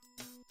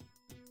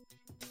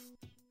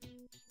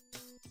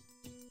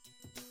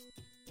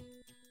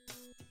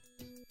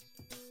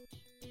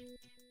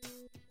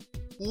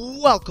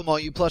Welcome, all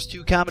you Plus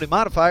 2 comedy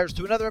modifiers,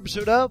 to another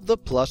episode of the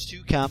Plus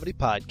 2 Comedy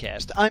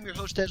Podcast. I'm your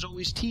host, as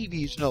always,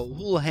 TV's Noah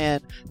Houlihan.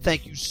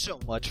 Thank you so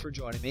much for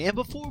joining me. And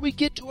before we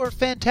get to our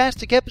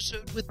fantastic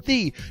episode with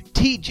the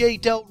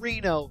TJ Del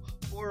Reno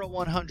for a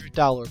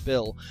 $100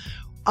 bill,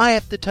 I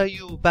have to tell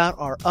you about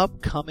our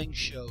upcoming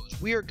shows.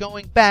 We are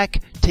going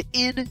back to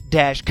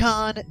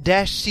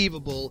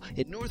In-Con-Seevable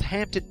in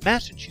Northampton,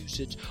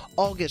 Massachusetts,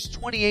 August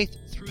 28th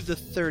through the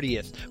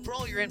 30th. For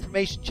all your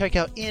information, check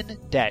out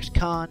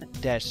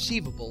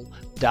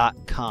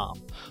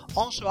in-con-seevable.com.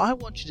 Also, I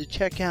want you to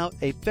check out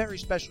a very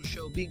special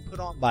show being put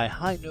on by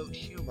High Note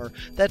Humor.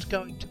 That's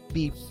going to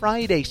be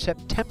Friday,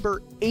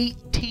 September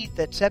 18th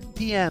at 7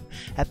 p.m.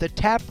 at the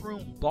Tap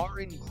Room Bar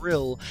and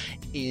Grill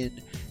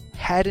in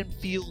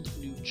Haddonfield,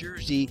 New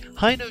Jersey.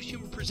 High Note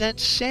Humor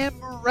presents Sam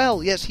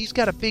Morrell. Yes, he's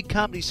got a big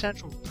Comedy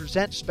Central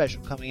Presents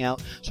special coming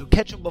out, so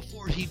catch him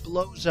before he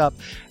blows up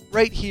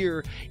right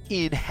here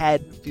in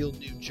Haddonfield,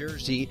 New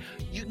Jersey.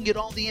 You can get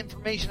all the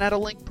information at a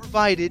link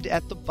provided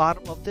at the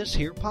bottom of this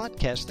here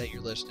podcast that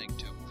you're listening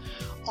to.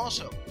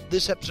 Also,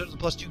 this episode of the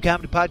Plus 2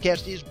 Comedy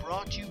Podcast is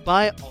brought to you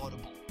by Audible.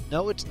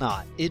 No, it's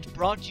not. It's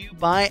brought to you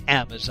by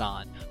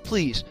Amazon.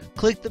 Please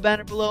click the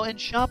banner below and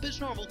shop as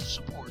normal to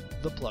support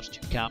the Plus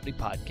 2 Comedy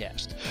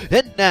Podcast.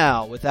 And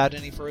now, without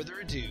any further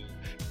ado,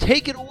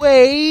 take it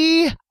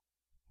away,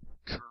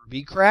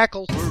 Kirby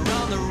Crackle. We're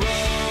on the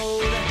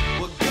road,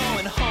 we're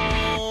going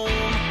home,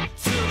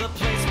 to the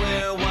place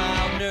where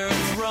wild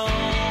nerds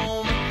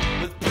roam,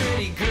 with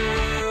pretty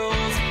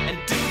girls and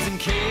dudes in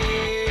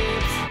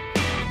capes.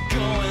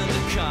 Going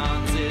to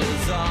cons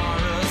is our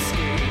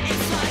escape.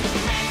 It's like a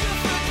mecca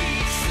for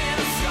geeks in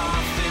a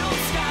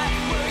star-filled sky,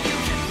 where you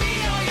can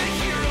meet all your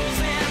heroes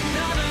and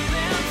none of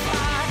them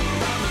fly.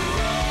 We're on the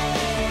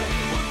road,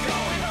 we're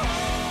going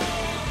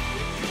home,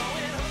 we're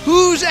going home.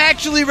 Who's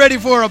actually ready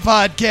for a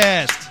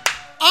podcast?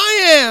 I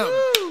am!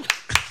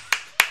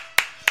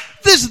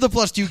 This is the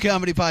Plus 2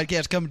 Comedy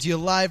Podcast, coming to you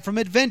live from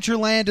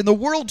Adventureland in the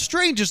world's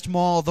strangest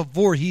mall, the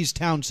Voorhees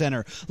Town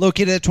Center,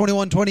 located at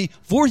 2120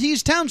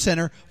 Voorhees Town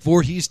Center,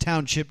 Voorhees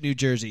Township, New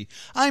Jersey.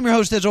 I'm your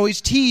host, as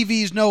always,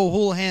 TV's Noah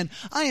Houlihan.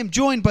 I am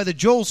joined by the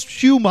Joel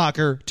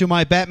Schumacher to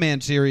my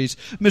Batman series,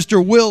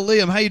 Mr. Will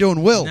Liam. How you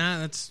doing, Will?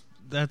 Nah,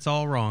 that's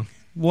all wrong.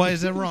 Why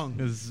is that wrong?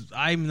 Because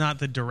I'm not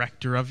the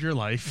director of your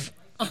life.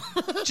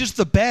 Just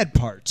the bad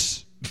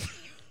parts.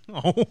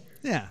 Oh.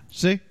 Yeah,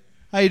 see?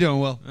 How you doing,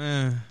 Will?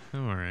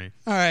 I'm all right.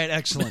 All right,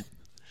 excellent.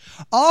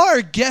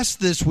 Our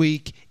guest this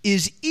week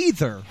is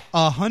either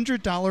a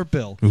 $100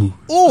 bill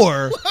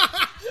or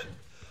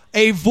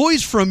a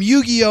voice from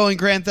Yu-Gi-Oh! And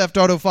Grand Theft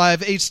Auto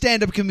 5, a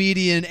stand-up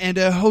comedian, and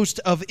a host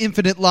of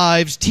Infinite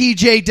Lives,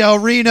 TJ Del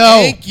Reno.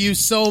 Thank you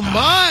so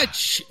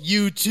much,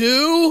 you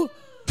two.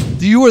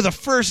 You were the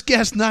first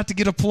guest not to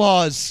get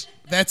applause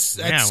That's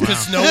Yeah,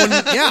 because wow. no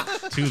one, yeah,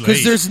 Too late.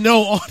 because there's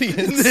no in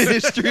audience the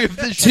history of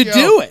the show. to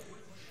do it.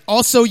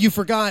 Also, you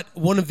forgot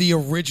one of the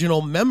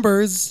original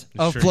members.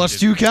 Of Sure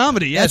Plus you 2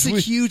 Comedy. Yes, That's a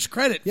huge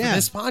credit Yeah. for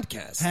this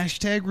podcast.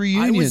 Hashtag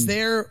reunion. I was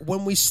there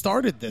when we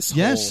started this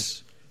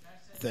Yes.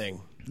 whole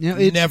thing. You know,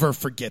 it's- Never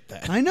forget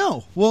that. I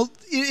know. Well,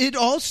 it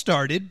all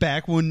started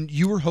back when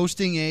you were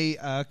hosting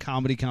a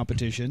comedy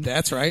competition.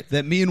 That's right.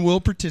 That me and Will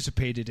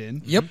participated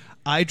in. Yep.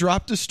 I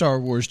dropped a Star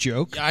Wars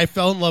joke, I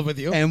fell in love with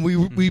you. and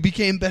we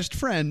became best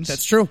friends.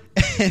 That's true.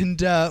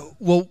 And,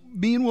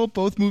 me and Will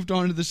both moved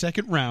on to the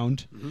second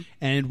round,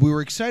 and we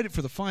were excited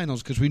for the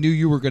finals because we knew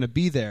you were going to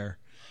be there.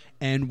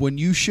 And when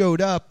you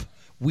showed up,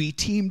 we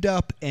teamed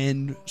up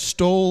and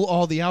stole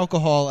all the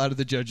alcohol out of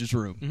the judges'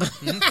 room.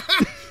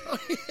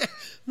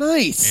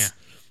 Nice.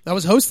 Yeah. I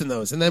was hosting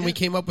those, and then we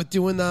came up with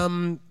doing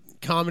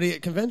comedy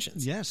at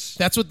conventions. Yes.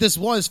 That's what this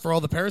was for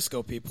all the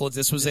Periscope people.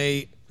 This was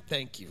a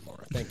thank you,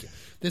 Laura. Thank you.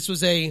 This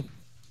was a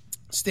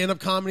stand-up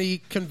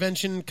comedy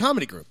convention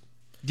comedy group.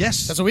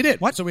 Yes. That's what we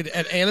did. What? So we did,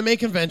 at anime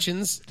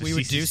conventions, we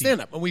would do CCC.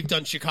 stand-up, and we've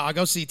done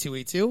Chicago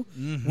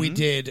C2E2. We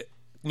did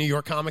New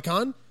York Comic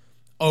Con,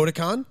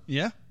 Otakon.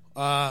 Yeah.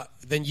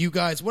 Then you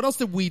guys. What else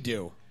did we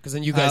do? Because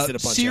then you guys did a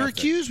bunch.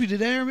 Syracuse. We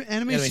did anime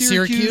Anime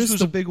Syracuse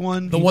was a big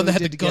one. The We one that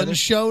really had did the gun together.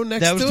 show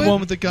next That was to the it? one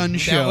with the gun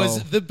show. That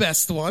was the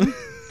best one.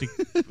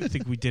 I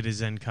think we did a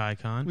Zenkai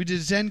Con, We did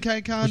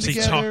Zenkai Con which they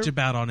together. talked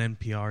about on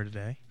NPR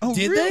today. Oh,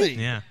 Did really?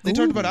 they? Yeah. They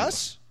talked about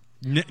us?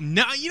 No,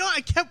 you know,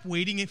 I kept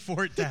waiting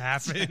for it to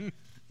happen,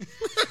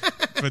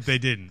 but they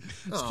didn't.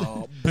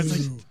 Oh, I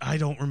was like, I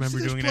don't remember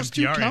There's doing an Plus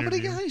 2 NPR comedy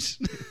interview. guys.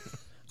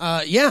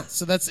 yeah.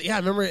 So that's I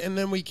remember, and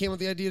then we came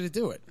with the idea to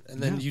do it, and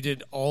then you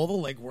did all the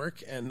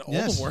legwork and all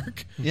Yes. the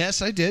work,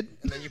 Yes, I did.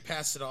 and then you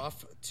passed it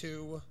off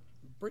to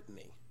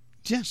Brittany.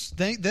 Yes,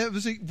 that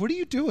was. What are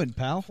you doing,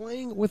 pal?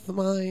 Playing with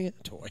my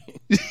toy.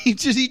 he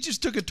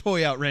just took a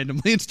toy out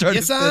randomly and started.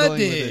 Yes, I fiddling with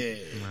did.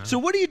 it. So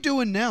what are you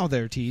doing now,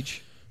 there,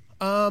 Teach?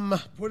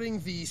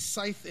 Putting the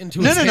scythe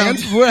into No, his no, no. hand.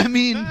 What I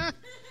mean,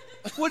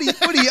 what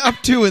are you up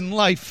to in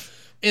life?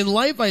 In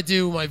life, I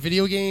do my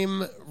video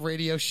game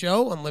radio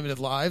show, Unlimited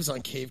Lives,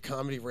 on Cave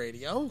Comedy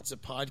Radio. It's a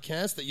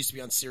podcast that used to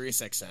be on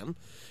Sirius XM.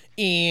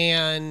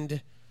 And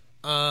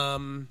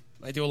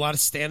I do a lot of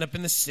stand-up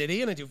in the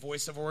city, and I do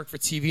voiceover work for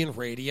TV and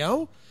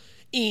radio,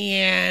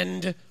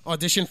 and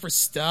audition for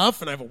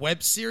stuff, and I have a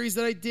web series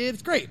that I did.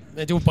 It's great.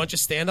 I do a bunch of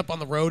stand-up on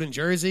the road in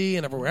Jersey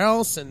and everywhere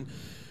else, and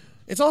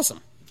it's awesome.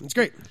 It's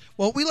great.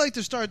 Well, we like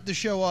to start the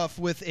show off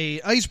with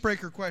a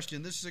icebreaker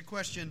question. This is a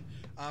question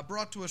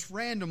brought to us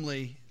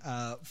randomly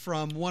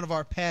from one of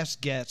our past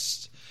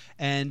guests,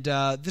 and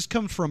this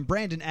comes from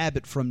Brandon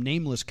Abbott from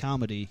Nameless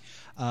Comedy.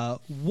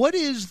 What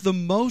is the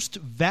most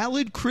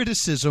valid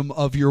criticism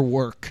of your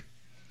work?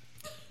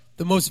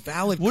 The most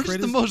valid What is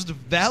the most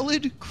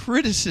valid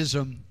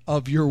criticism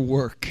of your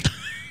work?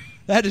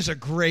 That is a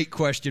great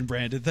question,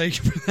 Brandon.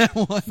 Thank you for that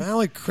one.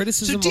 valid So,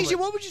 criticism? TJ,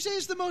 what would you say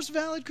is the most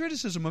valid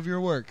criticism of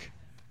your work?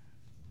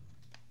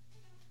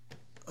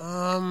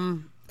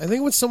 I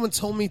think when someone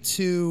told me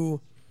to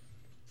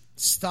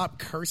stop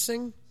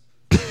cursing.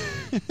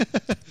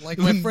 Like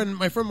my friend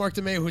Mark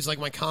DeMeo, who's like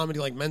my comedy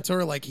like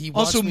mentor, like he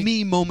watched Also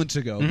me moments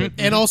ago. But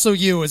and also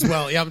you as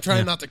well. Yeah, I'm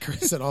trying not to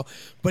curse at all.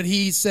 But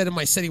he said in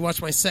my set, he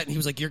watched my set, and he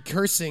was like, "You're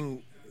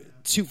cursing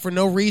for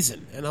no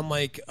reason." And I'm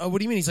like, "Oh, what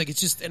do you mean?" He's like,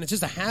 "It's just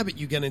a habit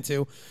you get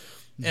into."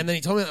 And then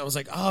he told me that. I was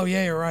like, "Oh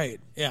yeah, you're right."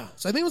 Yeah.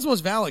 So I think it was the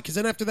most valid, because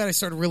then after that I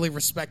started really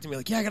respecting me.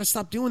 Like, yeah, I got to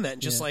stop doing that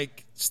and just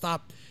like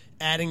stop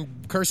adding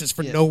curses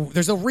for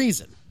there's no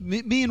reason.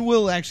 Me and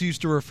Will actually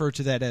used to refer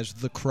to that as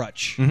the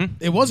crutch.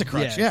 It was a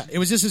crutch. Yeah. It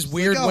was just this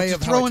weird way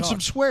of throw in how I some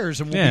talk. swears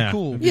and we'll Yeah. be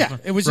cool. Yeah,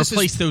 it was just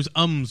Replace those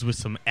ums with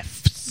some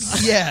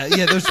Fs. yeah,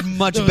 those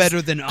much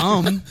better than I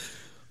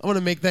want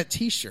to make that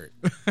T-shirt.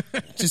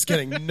 Just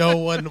kidding. No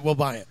one will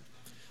buy it.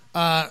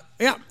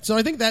 Yeah, so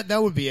I think that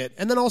would be it.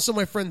 And then also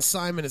my friend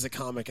Simon is a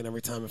comic, and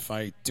every time if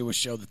I do a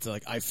show that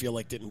like I feel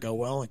like didn't go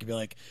well, I could be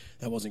like,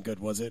 "That wasn't good,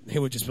 was it?" And he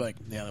would just be like,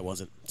 "Yeah, that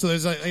wasn't." So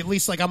there's at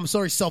least like I'm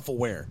sorry,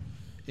 self-aware.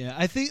 Yeah,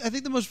 I think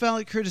the most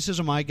valid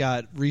criticism I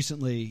got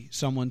recently,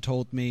 someone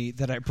told me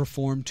that I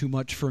performed too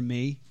much for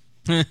me.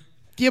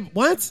 Yeah,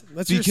 what?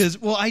 That's Because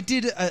I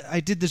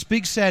did this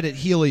big set at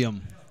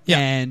Helium,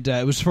 and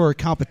it was for a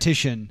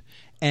competition,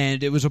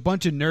 and it was a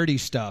bunch of nerdy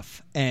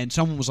stuff, and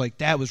someone was like,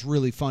 "That was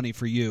really funny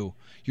for you.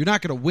 You're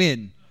not going to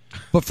win,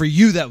 but for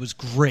you that was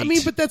great." I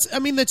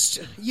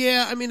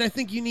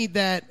think you need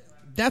that.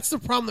 That's the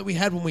problem that we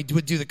had when we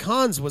would do the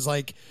cons, was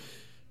like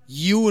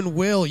you and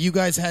Will, you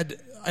guys had,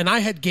 and I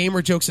had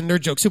gamer jokes and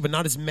nerd jokes too, but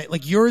not as many.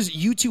 Like yours,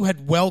 you two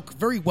had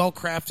very well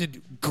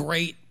crafted,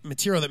 great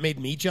material that made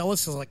me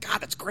jealous. I was like,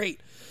 God, that's great.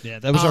 Yeah,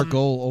 that was our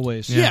goal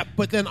always. Yeah,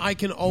 but then I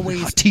can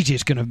always.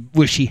 TJ's going to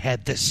wish he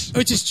had this.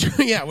 Which is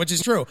true. Yeah, which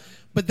is true.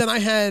 But then I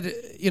had,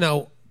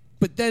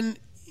 but then,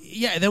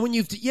 then when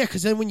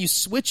because then when you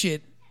switch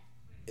it,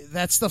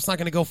 that stuff's not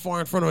going to go far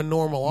in front of a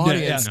normal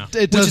audience, no. It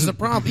which is doesn't. the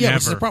problem. Yeah, which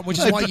is the Never. problem. Which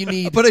is why you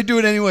need. But I do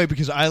it anyway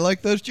because I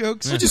like those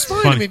jokes. Which is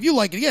fine. I mean, if you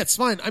like it, yeah, it's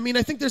fine. I mean,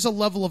 I think there's a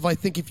level of, I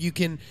think if you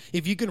can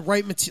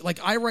write material, like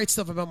I write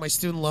stuff about my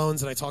student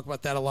loans, and I talk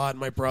about that a lot, and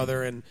my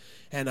brother, and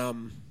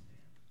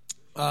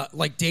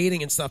like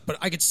dating and stuff. But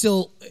I could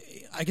still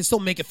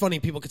make it funny,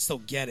 and people could still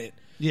get it.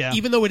 Yeah.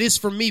 Even though it is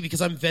for me,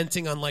 because I'm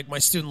venting on like my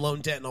student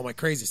loan debt and all my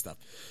crazy stuff.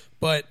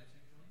 But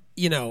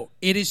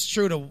it is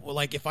true to,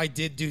 like, if I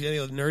did do any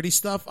of the nerdy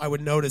stuff, I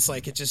would notice,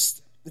 like, it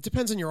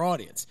depends on your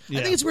audience. Yeah.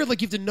 I think it's weird,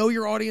 like, you have to know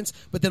your audience,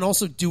 but then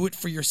also do it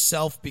for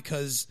yourself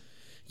because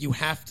you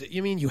have to.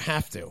 You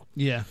have to.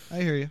 Yeah,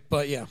 I hear you.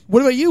 But, yeah.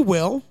 What about you,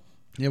 Will?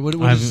 Yeah, what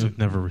is I've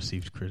never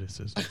received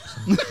criticism.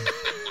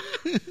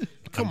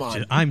 Come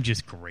on. I'm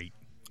just great.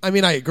 I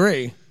mean, I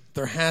agree.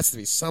 There has to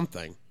be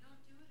something.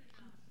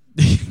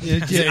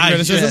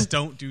 I just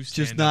don't do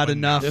stand-up just not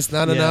enough. Just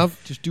not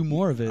enough? Just do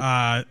more of it.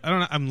 I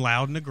don't know. I'm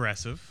loud and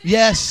aggressive.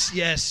 Yes.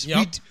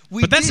 Yep.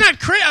 We But that's did- not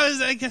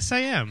crazy. I guess I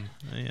am.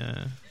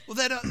 Well,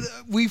 that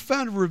we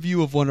found a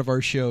review of one of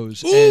our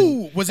shows.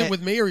 Ooh! and- Was it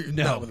with me or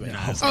No, not with me? no,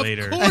 it's Of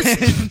later.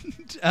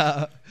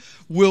 course.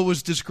 Will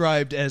was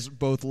described as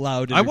both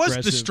loud and I was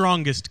aggressive. the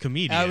strongest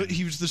comedian.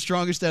 He was the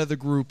strongest out of the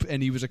group,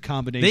 and he was a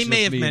combination. They may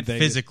of have me meant and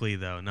Vegas. physically,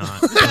 though,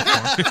 not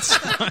performance.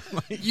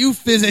 You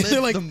physically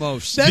Lift like the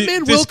most. That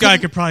man This Will guy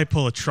could probably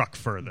pull a truck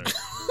further.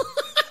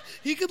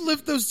 he could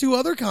lift those two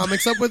other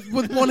comics up with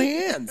one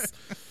hand.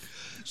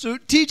 So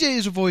TJ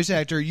is a voice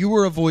actor. You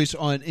were a voice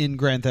in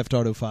Grand Theft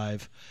Auto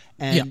 5,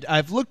 and Yeah.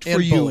 I've looked for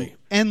And you Bully.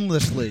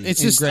 endlessly.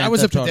 It's in just- Grand I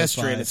was a Theft Auto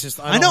pedestrian. 5. It's just,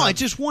 I know. don't I have-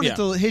 just wanted yeah.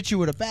 to hit you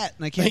with a bat,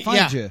 and I can't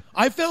find you.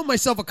 I found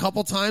myself a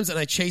couple times, and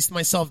I chased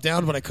myself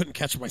down, but I couldn't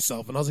catch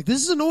myself. And I was like,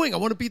 "This is annoying. I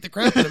want to beat the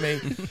crap out of me."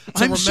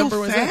 I'm so remember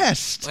when that-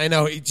 fast. I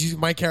know.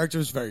 My character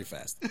is very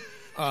fast.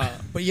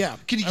 But yeah,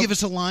 Can you give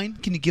us a line?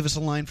 Can you give us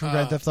a line from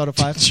Grand Theft Auto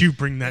 5? Did you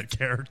bring that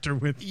character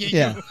with you?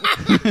 Yeah.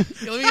 let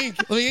me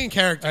get in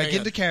character. All right, Hang get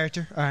on. into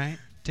character. All right,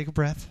 take a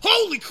breath.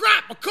 Holy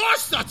crap! My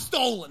car's not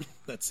stolen.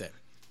 That's it.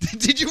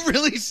 Did you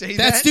really say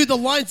That's that? dude. The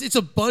lines. It's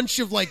a bunch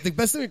of like the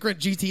best thing about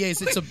GTA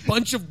is it's a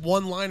bunch of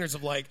one-liners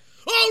of like,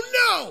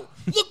 "Oh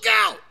no! Look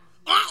out!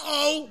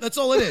 Uh-oh!" That's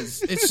all it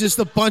is. It's just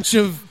a bunch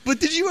of But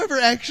did you ever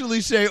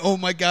actually say, "Oh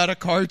my God, a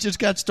car just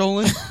got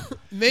stolen"?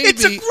 maybe.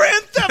 It's a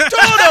Grand Theft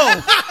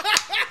Auto.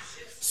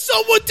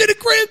 Someone did a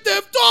Grand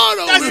Theft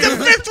Auto. That's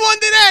the fifth one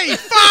today.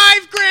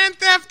 5 Grand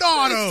Theft The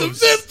Autos.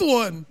 fifth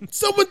one.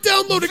 Someone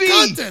downloaded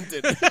content.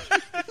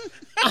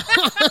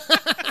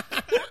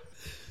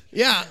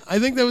 Yeah, I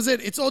think that was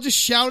it. It's all just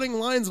shouting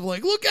lines of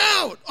like, look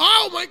out!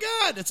 Oh my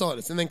God! That's all it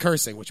is. And then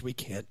cursing, which we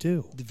can't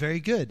do. Very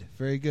good.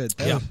 Very good.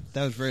 Yeah.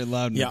 That was very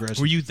loud and Yeah. aggressive.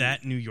 Were you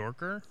that New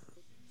Yorker?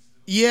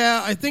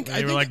 Yeah, I think...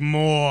 They were like,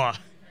 more.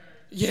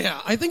 Yeah,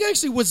 I think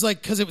actually was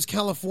like, because it was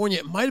California,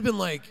 it might have been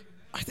like...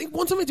 I think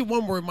one time I did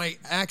one where my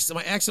accent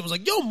was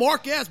like, yo,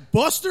 Mark ass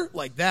Buster.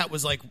 Like, that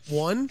was like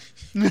one.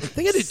 I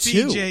think I did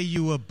two. CJ,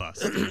 you a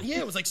bust. Yeah,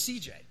 it was like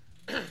CJ.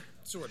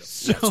 Sort of.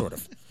 Yeah, sort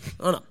of.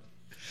 I don't know.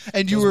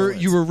 And you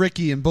were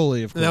Ricky and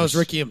Bully, of course. And that was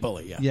Ricky and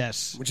Bully, yeah.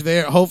 Yes. Which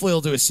they hopefully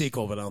will do a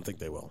sequel, but I don't think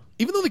they will.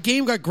 Even though the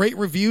game got great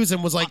reviews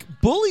and was like,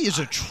 Bully is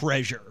a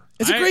treasure.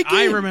 it's a great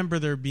game. I remember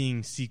there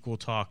being sequel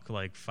talk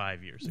like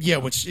 5 years ago. Yeah,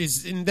 which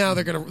is, and now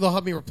they'll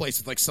have me replace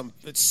with like some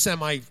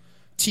semi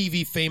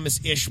TV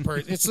famous ish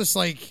person. It's just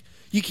like,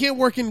 you can't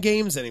work in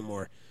games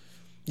anymore.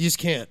 You just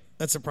can't.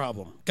 That's the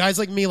problem. Guys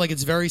like me, like,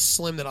 it's very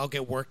slim that I'll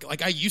get work.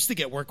 Like, I used to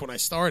get work when I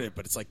started,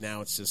 but it's like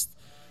now it's just,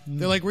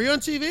 they're like, were you on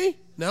TV?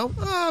 No?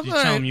 Oh, You all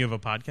tell right. them you have a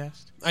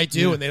podcast? I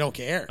do, and they don't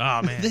care.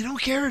 Oh, man. They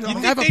don't care at all.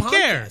 I have a they podcast.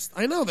 care.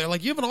 I know. They're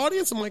like, you have an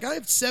audience? I'm like, I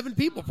have 7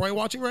 people probably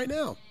watching right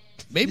now.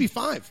 Maybe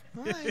 5.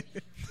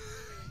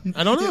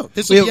 I don't know.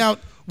 This will be out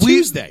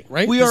Tuesday,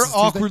 right? We This are is Tuesday?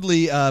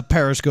 awkwardly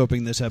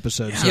periscoping this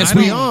episode. So Yes, I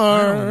we don't-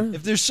 are.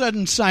 if there's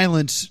sudden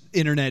silence,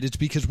 internet, it's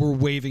because we're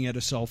waving at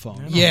a cell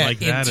phone. Yeah, like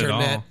that at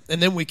internet. all.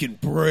 And then we can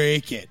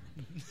break it.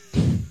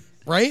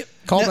 Right?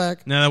 Call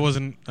back. No, that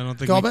wasn't. I don't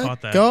think Call we back.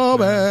 caught that. Call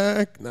No.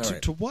 back. All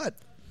right. To what?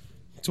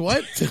 To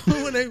what?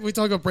 When we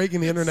talk about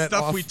breaking the internet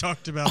Stuff off, we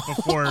talked about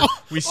before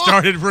we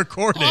started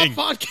recording. off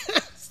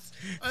podcast.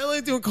 I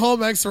like doing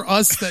callbacks for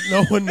us that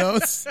no one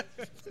knows.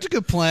 It's a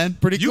good plan.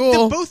 Pretty You,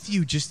 cool. both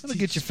you just That'll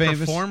get you just famous.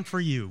 perform for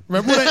you,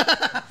 Remember when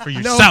I, for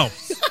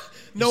yourself.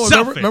 no,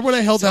 Selfish. remember when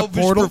I held that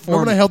Selfish portal? Remember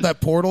when I performance. held that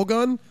portal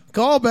gun?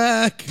 Call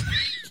back.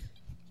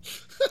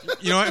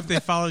 You know what? If they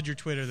followed your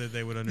Twitter, that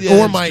they would understand.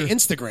 Yeah, Or that's my true.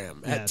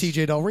 Instagram at Yes.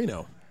 TJ Del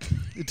Reno.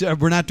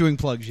 We're not doing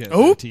plugs yet.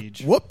 Oh,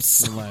 Tej.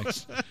 whoops.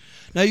 Relax.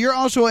 Now, you're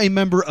also a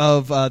member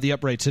of the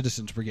Upright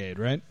Citizens Brigade,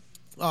 right?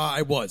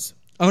 I was.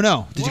 Oh,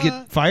 no. Did you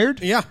get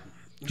fired? Yeah.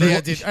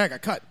 I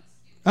got cut.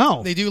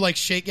 Oh. They do like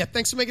shake. Yeah,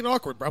 thanks for making it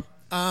awkward, bro.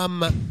 I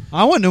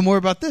want to know more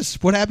about this.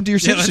 What happened to your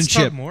Yeah, let's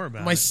citizenship? talk more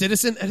about My it.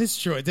 citizen, that is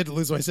true. I did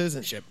lose my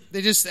citizenship.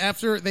 They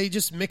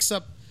just mix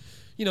up,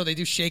 they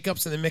do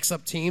shake-ups and they mix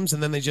up teams,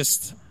 and then they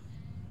gave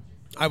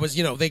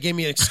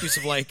me an excuse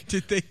of like,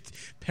 Did they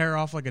pair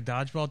off like a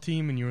dodgeball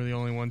team, and you were the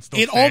only one still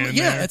it all, standing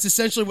yeah, there? that's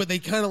essentially what they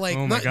kind of like,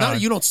 Oh my not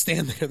God. you don't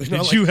stand there. They're Did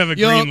not like, you have a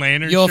Green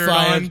Lantern You're shirt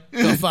fired. on?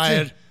 You're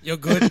fired. You're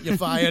good. You're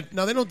fired.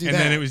 No, they don't do And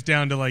that. then it was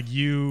down to like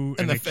you and,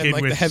 And a the- kid and,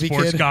 like, the with heavy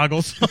sports kid.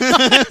 goggles.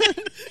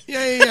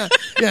 Yeah,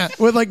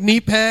 with like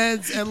knee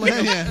pads and like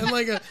and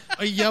like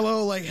a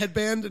yellow like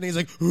headband, and he's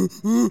like,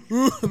 and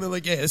they're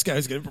like, yeah, this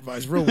guy's gonna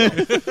improvise real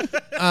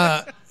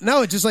well.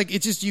 No, it's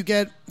just you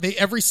get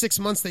every 6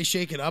 months they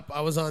shake it up.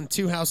 I was on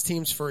 2 house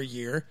teams for a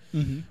year,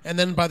 and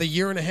then by the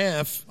year and a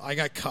half, I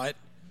got cut,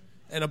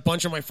 and a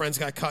bunch of my friends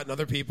got cut, and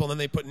other people, and then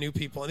they put new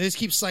people, and they just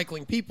keep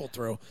cycling people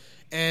through.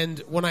 And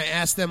when I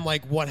asked them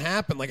like what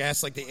happened, like I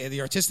asked like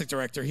the artistic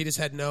director, he just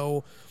had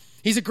no.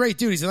 He's a great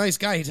dude. He's a nice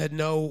guy. There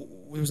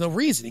was no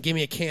reason. He gave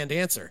me a canned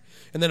answer.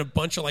 And then a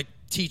bunch of like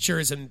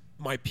teachers and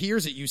my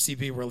peers at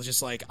UCB were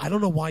just like, I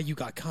don't know why you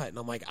got cut. And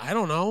I'm like, I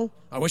don't know.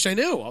 I wish I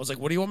knew. I was like,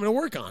 what do you want me to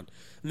work on? And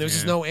there was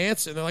just no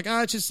answer. And they're like,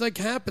 it just like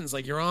happens.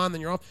 Like you're on,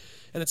 then you're off.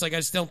 And it's like, I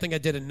just don't think I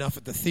did enough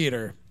at the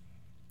theater.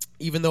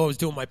 Even though I was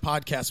doing my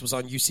podcast, was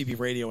on UCB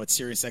radio at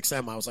Sirius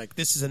XM. I was like,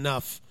 this is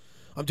enough.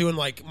 I'm doing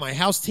like my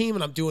house team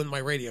and I'm doing my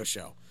radio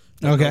show.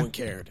 And Okay. No one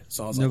cared.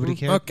 So I was Nobody like,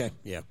 cared? okay,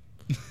 yeah.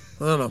 I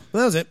don't know.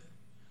 That was it.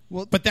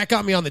 Well- But that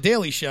got me on The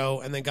Daily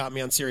Show and then got me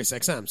on Sirius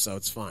XM, so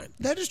it's fine.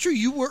 That is true.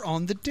 You were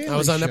on the Daily Show. I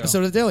was on an episode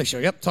of The Daily Show,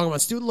 yep, talking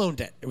about student loan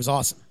debt. It was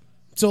awesome.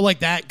 So,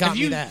 like, that got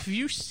me that. Have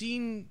you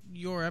seen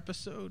your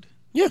episode?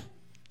 Yeah.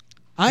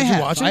 I Did you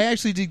have. watch it? I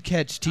actually did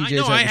catch TJ's I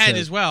know I had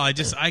episode. as well.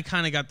 I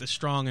kind of got the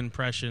strong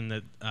impression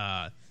that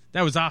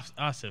that was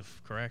Asif,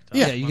 correct?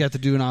 Yeah. Yeah, you got to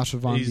do an Oscar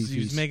Von He was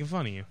piece. making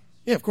fun of you.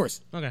 Yeah, of course.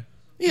 Okay.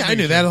 Yeah, I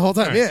knew that the whole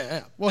time. All right.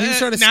 Yeah. Well, he was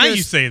trying to now scare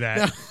you say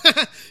that.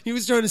 he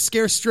was trying to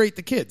scare straight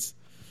the kids.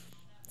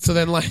 So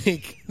then,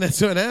 like,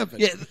 that's what happened.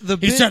 Yeah, the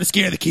He's bit- trying to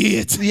scare the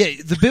kids. Yeah,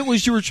 the bit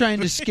was you were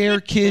trying to scare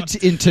kids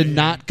into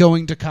not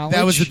going to college.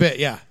 That was the bit,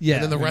 yeah. Yeah.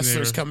 And then the And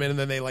wrestlers come in and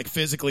then they, like,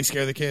 physically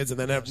scare the kids and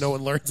then no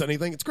one learns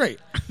anything. It's great.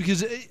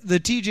 Because the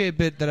TJ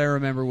bit that I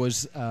remember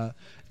was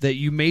that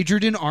you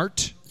majored in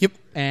art. Yep.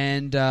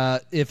 And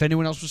if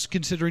anyone else was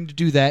considering to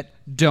do that,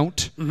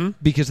 don't.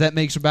 Because that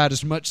makes about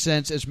as much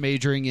sense as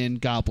majoring in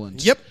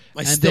goblins. Yep. I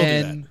and still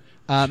do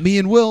then, me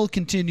and Will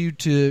continued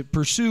to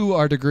pursue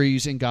our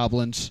degrees in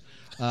goblins.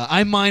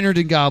 I minored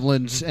in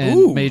goblins and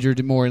Ooh.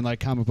 majored more in like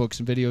comic books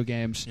and video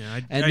games.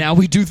 Yeah, and now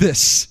we do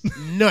this.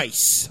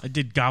 Nice. I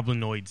did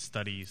goblinoid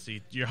studies. So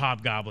your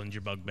hobgoblins, your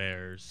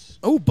bugbears.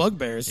 Oh,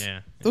 bugbears.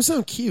 Yeah. Those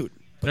sound cute.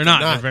 but They're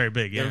not. They're very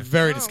big. Yeah. They're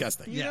very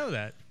disgusting. You know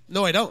that.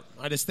 No, I don't.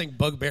 I just think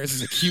bugbears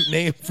is a cute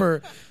name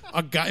for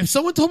a guy. If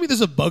someone told me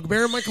there's a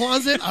bugbear in my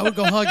closet, I would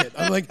go hug it.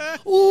 I'm like,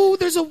 ooh,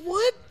 there's a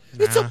what?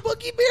 It's a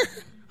buggy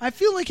bear. I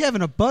feel like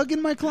having a bug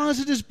in my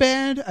closet is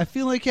bad. I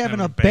feel like having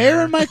Having a a bear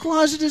bear. in my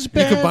closet is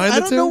bad. combine the I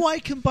don't two? know why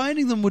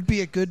combining them would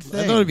be a good I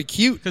thing. thought it'd be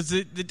cute. Because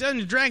the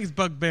Dungeons & Dragons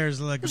bugbears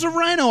are like, There's a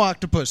rhino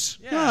octopus.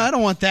 Yeah. No, I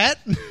don't want that.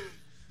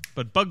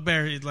 but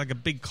bugbear is like a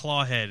big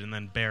claw head and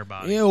then bear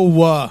body.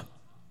 Ew.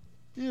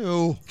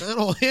 Ew. I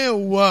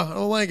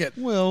don't like it.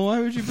 Will, why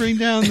would you bring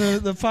down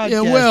the podcast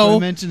Yeah, Will,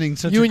 by mentioning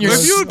such you a and your If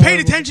gross- you had paid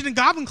attention in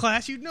Goblin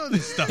class, you'd know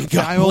this stuff.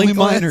 I only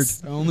Goblin minored.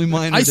 class. I only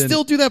minored. I in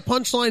still it. do that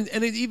punchline,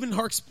 and it even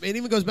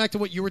goes back to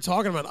what you were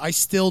talking about. I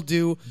still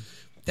do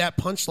that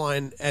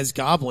punchline as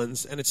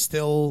goblins, and it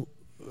still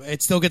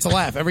gets a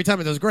laugh every time.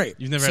 It does great.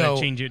 You've never had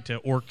to change it to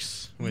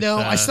orcs? With, No,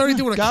 I started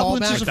doing a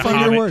Goblins callback. is a the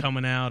funnier Hobbit word.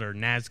 coming out, or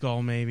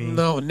Nazgul maybe.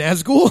 No,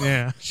 Nazgul.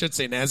 Yeah. Should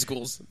say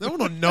Nazguls. No one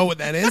will know what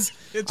that is.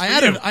 It's I for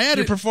added. you. I added.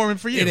 You're performing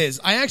for you. It is.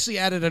 I actually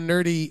added a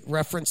nerdy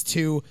reference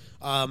to.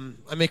 I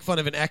make fun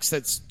of an ex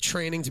that's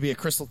training to be a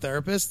crystal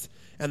therapist,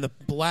 and the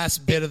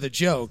last bit of the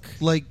joke.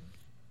 like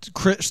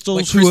crystals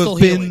Like who crystal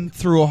have been healing.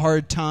 through a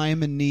hard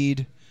time and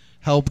need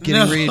help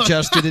getting No.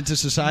 readjusted into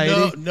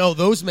society. No,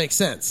 those make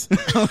sense.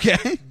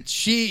 Okay.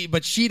 She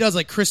does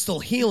like crystal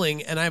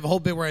healing, and I have a whole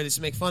bit where I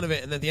just make fun of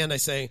it, and at the end I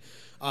say,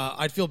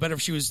 I'd feel better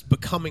if she was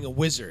becoming a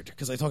wizard,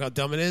 because I talk how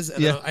dumb it is,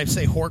 and Yeah. then I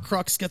say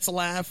Horcrux gets a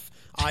laugh,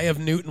 Eye of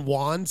Newton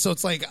wand, so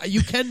it's like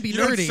you can be You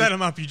don't nerdy. set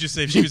him up. You just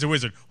say, if she was a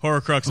wizard,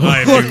 Horcrux, I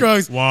have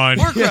Horcrux. you. Wand.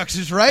 Horcrux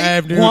is right. I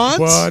have Newton Wands?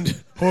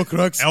 wand,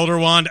 Horcrux, Elder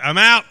Wand, I'm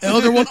out.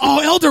 Elder wand. Oh,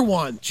 Elder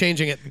wand,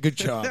 changing it. Good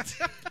job.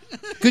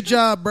 Good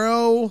job,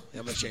 bro. Yeah,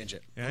 I'm gonna change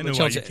it. Yeah, I I'm know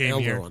gonna why change you it. came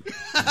Elder here. wand.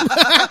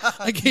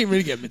 I came here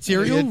to get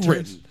material Yeah,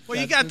 written. Well,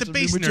 you got the some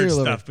base new nerd material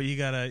over. stuff, but you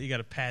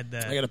gotta pad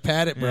that. I gotta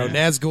pad it, bro. Yeah.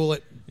 Nazgul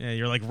it. Yeah,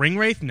 you're like Ring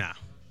Wraith? No.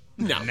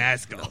 No.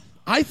 Nazgul.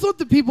 I thought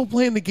the people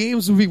playing the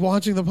games would be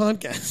watching the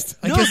podcast.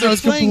 I No, guess they're I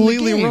was playing the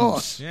completely wrong.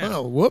 games. Yeah.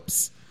 Oh,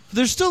 whoops.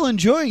 They're still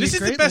enjoying This it. is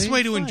the greatly. best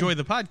way to Fine. enjoy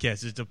the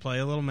podcast, is to play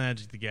a little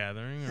Magic the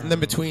Gathering. Or, And then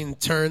between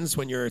turns,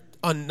 when you're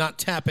not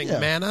tapping Yeah.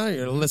 mana,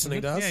 you're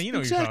listening to us. yeah, you know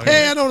what Exactly. you're talking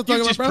Hey, about. I know what I'm You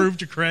talking just about, bro.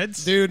 proved your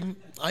creds. Dude,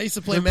 I used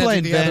to play They're Magic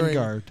playing the Gathering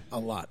Vanguard. a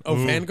lot. Oh,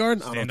 Ooh.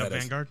 Vanguard? I don't know Stand what up that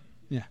is. Vanguard.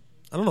 Yeah.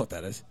 I don't know what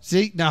that is.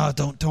 See? No,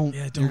 don't.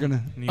 Yeah, You're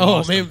gonna. You Oh,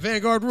 lost man, them.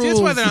 Vanguard rules. See,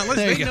 that's why they're not There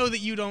listening. you They go. know that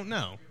you don't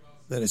know.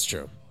 That is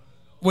true.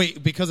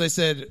 Wait, because I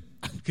said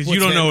Because what's you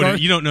don't know Vanguard?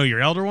 you don't know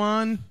your Elder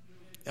Wand.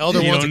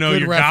 Elder You Wand's don't a know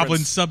good your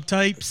reference. Goblin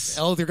subtypes.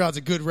 Elder God's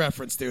a good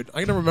reference, dude.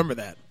 I'm gonna remember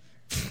that.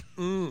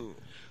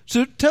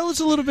 So tell us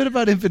a little bit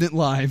about Infinite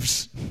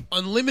Lives,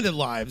 Unlimited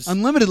Lives,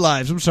 Unlimited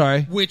Lives. I'm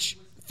sorry. which,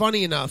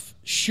 funny enough,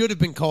 should have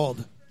been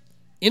called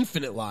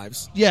Infinite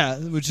Lives. Yeah,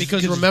 which is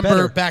Because it's remember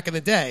better. back in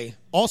the day,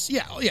 also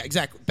yeah,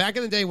 exactly. Back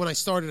in the day when I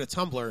started a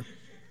Tumblr,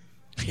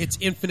 it's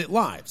Infinite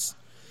Lives.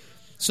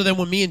 So then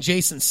when me and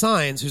Jason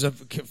Sines, who's a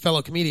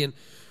fellow comedian,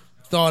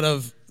 thought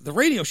of the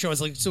radio show, I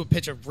was like, so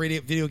pitch a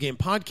video game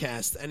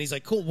podcast, and he's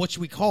like, cool, what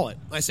should we call it?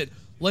 I said,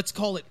 let's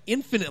call it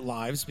Infinite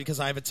Lives, because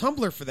I have a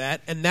Tumblr for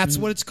that, and that's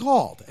what it's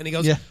called. And he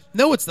goes, Yeah.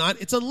 no, it's not.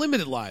 It's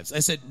Unlimited Lives. I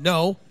said,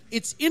 no,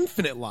 it's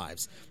Infinite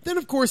Lives. Then,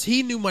 of course,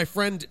 he knew my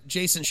friend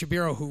Jason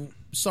Shabiro, who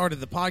started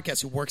the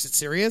podcast, who works at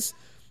Sirius.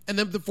 And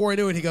then before I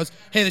knew it, he goes,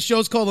 hey, the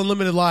show's called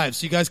Unlimited Lives,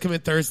 so you guys come in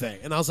Thursday.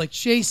 And I was like,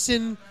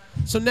 Jason.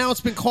 So now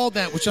it's been called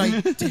that, which I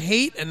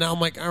hate, and now I'm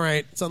like, all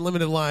right, it's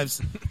Unlimited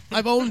Lives.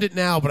 I've owned it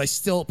now, but I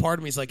still, part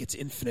of me is like, it's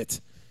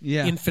infinite.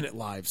 Yeah. Infinite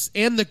Lives.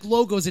 And the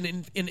logo's an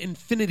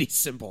infinity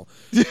symbol.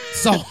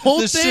 So whole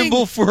The thing,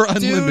 symbol for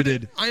dude,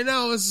 unlimited. I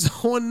know, I was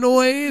so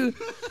annoyed.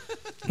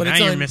 But now it's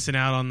you're on missing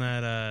out on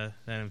that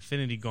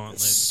Infinity Gauntlet.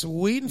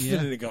 Sweet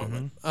Infinity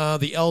Gauntlet.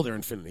 The Elder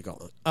Infinity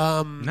Gauntlet.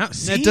 No,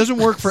 see? That doesn't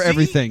work for See?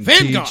 everything.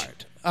 Vanguard.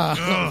 Teach.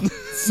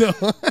 So,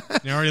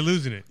 You're already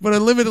losing it. but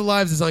Unlimited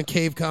Lives is on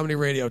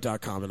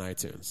cavecomedyradio.com and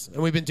iTunes.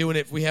 And we've been doing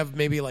it. We have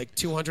maybe like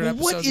 200 Well,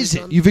 episodes. what is we've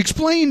it? done. You've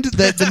explained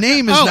that the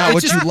name is Oh, not it's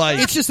what just- you like.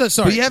 it's just a-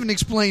 sorry. But you haven't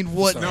explained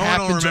what No, I don't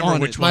happens remember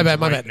on which it. one. My bad,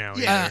 my right bad. now,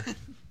 Yeah. either.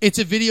 It's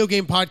a video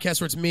game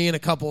podcast where it's me and a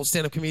couple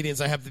stand-up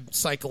comedians. I have them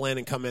cycle in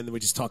and come in, and we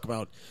just talk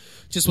about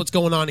just what's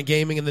going on in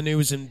gaming and the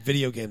news and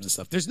video games and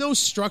stuff. There's no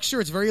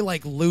structure. It's very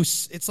like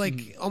loose. It's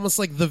like almost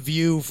like The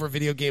View for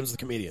video games with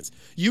comedians.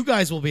 You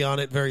guys will be on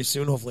it very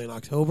soon, hopefully in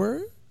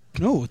October.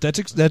 No, that's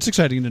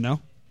exciting to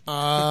know.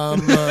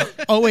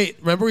 Oh wait,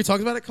 remember we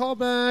talked about a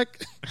callback?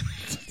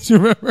 Do you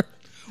remember?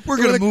 We're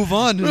going to move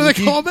on. Remember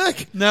the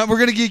callback? No, we're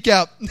going to geek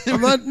out.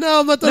 I'm not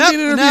done Nope, being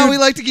interviewed. now we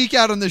like to geek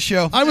out on this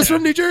show. I was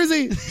from New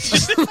Jersey.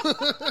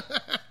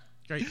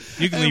 Great.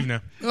 You can leave now.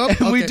 Oh,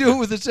 And we okay. do it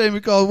with the same.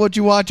 We call it What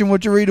You Watching,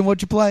 What You Reading,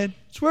 What You Playing.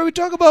 It's where we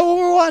talk about what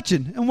we're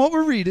watching and what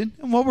we're reading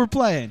and what we're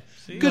playing.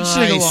 Good Nice.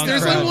 sing-along.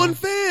 There's crowd. like one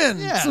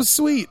fan. Yeah. So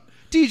sweet.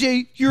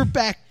 DJ, you're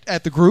back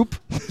at the group.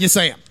 Yes,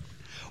 I am.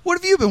 What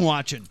have you been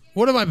watching?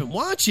 What have I been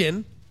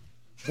watching?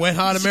 Wet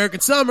Hot American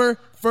Summer,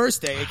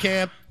 first day of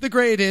camp, the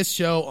greatest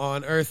show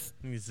on earth.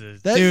 He's a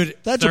That- Dude,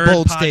 that's a third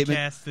bold podcast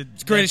statement.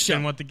 It's greatest than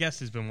show. what the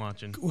guest has been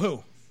watching.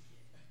 Who?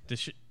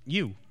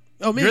 You.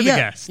 Oh, me? You're the yeah.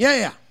 guest.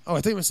 Yeah. Oh,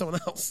 I think it was someone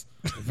else.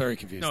 I'm very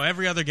confused. No,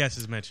 every other guest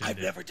is mentioned. I've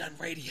it. never done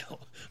radio.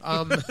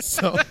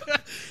 So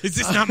Is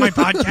this not my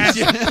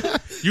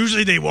podcast?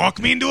 Usually they walk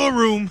me into a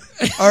room.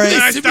 All right.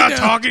 And I Sit me start down.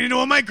 talking into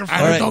a microphone.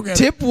 All right. Don't get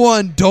it. Tip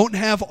 1: don't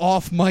have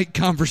off mic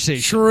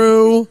conversation.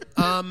 true.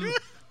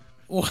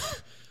 Well,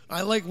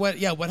 I like Wet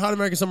Hot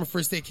American Summer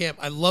First Day Camp.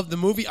 I love the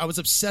movie. I was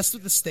obsessed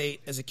with The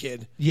State as a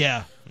kid.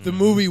 Yeah, The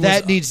movie was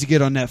that needs to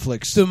get on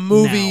Netflix. the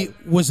movie now.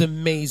 was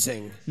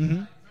amazing.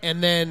 Mm-hmm.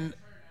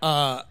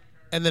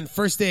 And then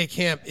First Day of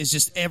Camp is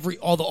just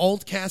all the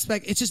old cast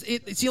back. It's just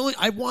it's the only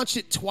I watched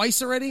it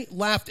twice already,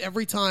 laughed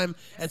every time,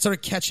 and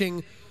started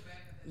catching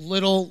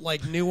little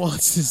like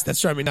nuances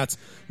that's driving me nuts.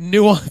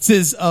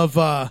 Nuances of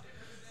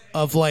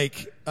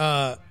like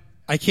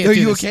I can't Are do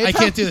you this. okay, I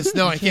pal? can't do this.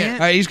 No, I can't. All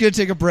right, he's gonna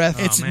take a breath.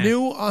 It's man.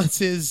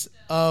 nuances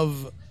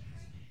of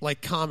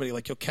like comedy,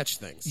 like you'll catch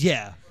things.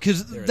 Yeah,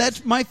 because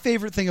that's my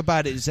favorite thing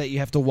about it is that you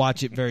have to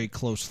watch it very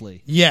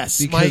closely.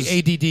 Yes, my Because-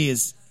 ADD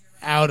is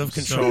out of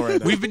control right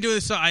now. We've been doing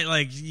this. So I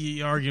like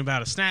you arguing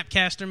about a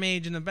Snapcaster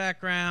mage in the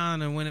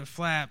background, and when it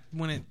I don't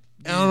know what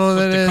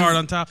flipped that the is. card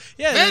on top.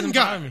 Yeah, that doesn't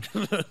bother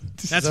Vanguard. me.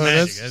 That's So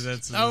magic. that's-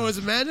 That's, Oh, is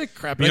it magic?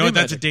 Crap. you I know knew what?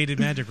 That's a magic. dated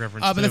magic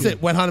reference. But that's too.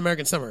 it. Wet Hot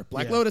American Summer.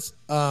 Black Yeah. Lotus.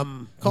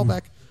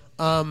 Callback.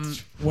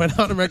 Wet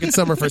Hot American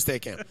Summer First Day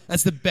Camp.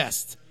 That's the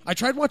best. I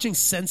tried watching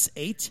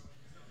Sense8.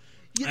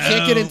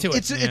 Can't get into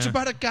it. It's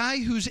about a guy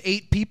who's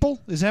 8 people.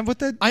 Is that what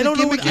that? I don't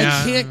know. gimmick What,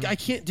 is? I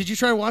can't. Did you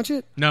try to watch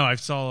it? No, I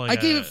saw. Like,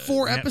 I gave it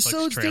 4 Netflix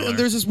episodes, dude. trailer. And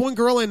there's this one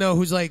girl I know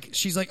who's like,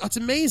 she's like, oh, it's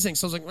amazing.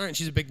 So I was like, all right. And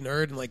she's a big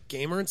nerd and like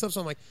gamer and stuff. So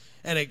I'm like,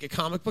 and a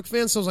comic book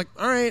fan. So I was like,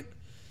 all right.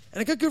 And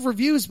I got good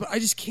reviews, but I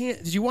just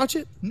can't. Did you watch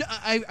it? No,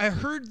 I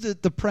heard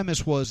that the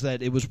premise was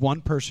that it was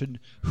one person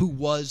who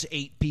was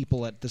 8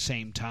 people at the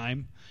same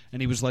time,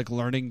 and he was like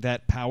learning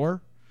that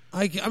power.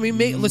 I mean,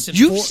 listen.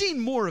 You've 4 seen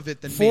more of it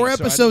than Four me,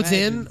 so I'd episodes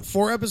imagine- in.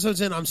 4 episodes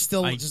in. I'm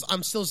still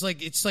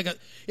like it's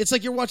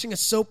like you're watching a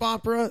soap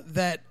opera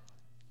that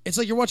it's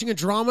like you're watching a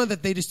drama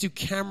that they just do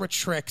camera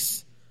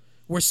tricks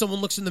where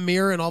someone looks in the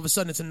mirror and all of a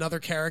sudden it's another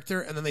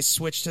character and then they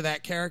switch to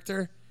that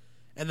character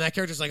and that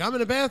character's like I'm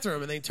in a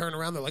bathroom and they turn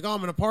around they're like oh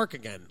I'm in a park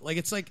again. Like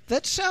it's like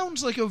That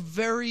sounds like a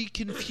very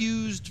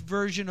confused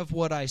version of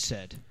what I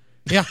said.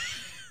 yeah.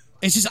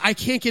 It's just I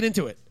can't get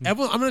into it.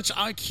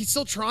 I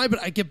still try, but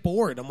I get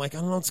bored. I'm like I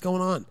don't know what's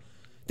going on.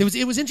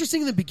 It was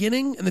interesting in the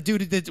beginning, and the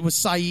dude that was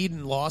Saeed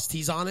and Lost,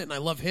 he's on it, and I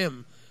love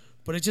him.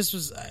 But it just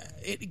was.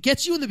 It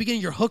gets you in the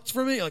beginning. You're hooked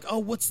from it. You're like, oh,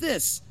 what's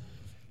this?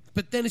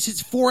 But then it's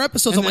just 4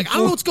 episodes. I'm And like, then I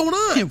don't know what's going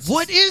on. Yeah,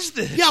 what is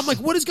this? Yeah, I'm like,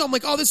 what is going? I'm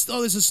like, there's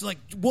this like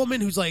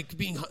woman who's like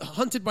being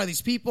hunted by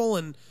these people,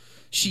 and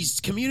she's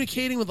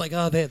communicating with like,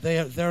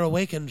 they're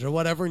awakened or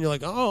whatever, and you're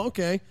like, oh,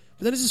 okay.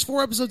 But then it's just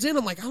 4 episodes in.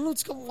 I'm like, I don't know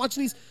what's going on.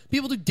 Watching these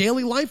people do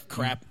daily life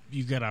crap.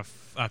 You got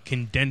a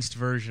condensed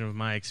version of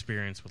my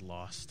experience with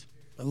Lost.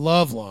 I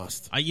love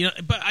Lost.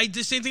 But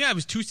the same thing. I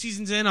was 2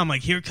 seasons in. I'm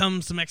like, here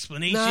comes some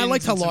explanations. No, I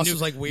liked how and some Lost new-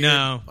 was like weird.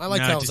 No, I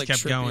liked no, how it it was just like kept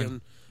trippy going.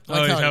 and- I Oh,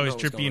 liked how how it was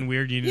it was trippy going. and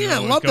weird. You didn't Yeah, know I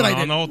what loved was that. going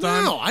I on the whole didn't.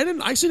 time. No, I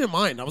didn't. I actually didn't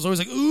mind. I was always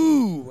like,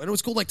 ooh, and it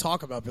was cool to like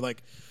talk about. Be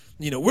like,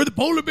 where'd the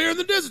polar bear in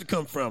the desert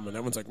come from? And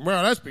everyone's like,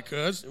 well, that's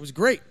because it was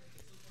great.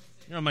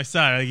 You're on my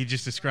side. I think you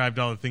just described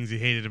all the things he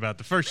hated about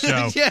the first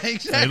show. Yeah, I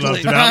exactly.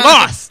 loved about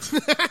Lost.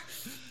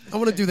 I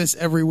want to do this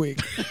every week.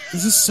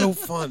 This is so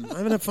fun. I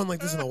haven't had fun like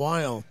this in a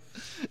while.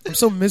 I'm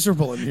so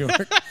miserable in New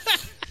York.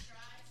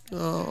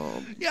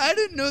 Yeah, I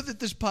didn't know that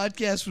this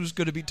podcast was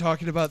going to be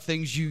talking about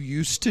things you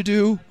used to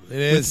do. It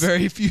is. With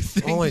very few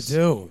things. All I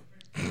do.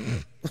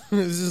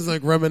 This is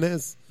like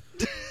reminisce.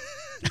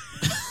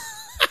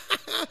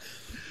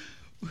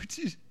 Which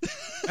is-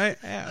 I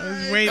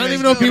I don't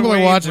even know if people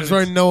are watching.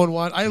 Sorry, no one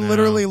watched. I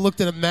literally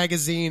looked at a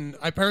magazine.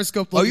 I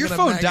periscoped. Oh, looking your at a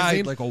phone magazine.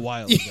 died like a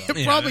while ago. Yeah,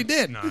 it probably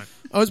that's did. not-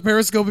 I was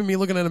periscoping me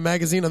looking at a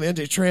magazine on the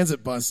NJ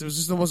Transit bus. It was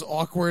just the most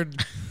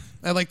awkward.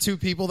 I had like 2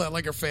 people that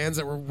like are fans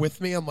that were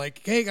with me. I'm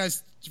like, hey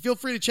guys, feel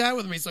free to chat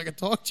with me so I can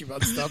talk to you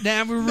about stuff.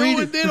 Nah, we're No reading.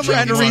 one did. We're I'm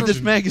trying to like, read this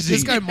magazine.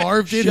 This guy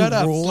Marv did. Shut who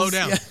up. rules. Slow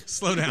down. Yeah.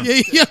 Slow down.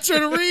 Yeah, I'm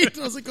trying to read.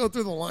 I was like, go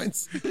through the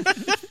lines.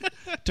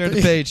 Turn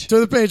the page. Turn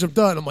the page. I'm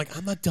done. I'm like,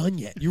 I'm not done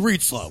yet. You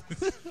read slow.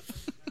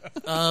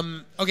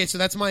 Okay, so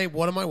that's my.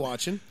 What am I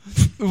watching?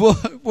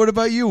 What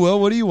about you,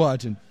 Will? What are you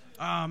watching?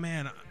 Oh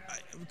man,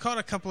 I caught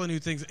a couple of new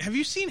things. Have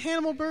you seen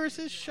Hannibal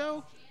Buress'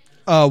 show?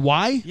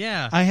 Why?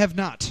 Yeah. I have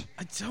not.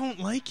 I don't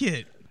like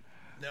it.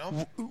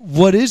 No.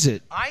 What is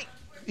it? I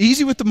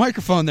Easy with the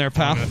microphone there, I'm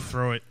pal. gonna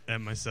throw it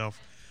at myself.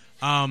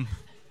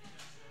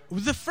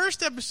 With the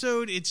first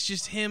episode, it's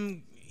just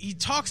him. He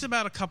talks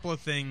about a couple of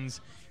things.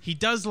 He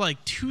does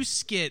like 2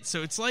 skits,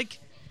 so it's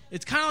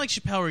kind of like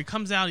Chappelle, where he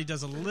comes out, he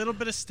does a little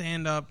bit of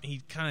stand up,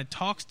 he kind of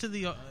talks to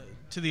the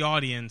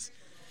audience,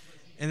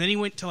 and then he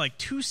went to like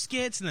 2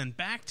 skits and then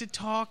back to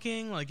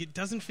talking. Like it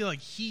doesn't feel like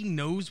he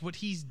knows what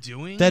he's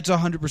doing. That's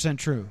 100%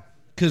 true.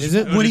 Because Is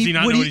it? Oh, does he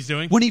not know what he's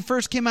doing? When he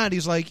first came out,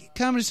 he's like,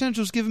 Comedy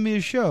Central's giving me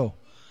a show.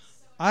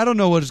 I don't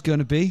know what it's going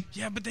to be.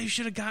 Yeah, but they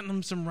should have gotten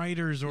him some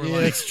writers or Yeah,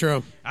 like that's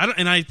true. I don't,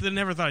 and I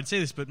never thought I'd say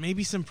this, but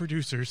maybe some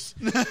producers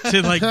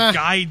to like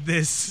guide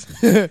this.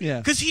 Yeah.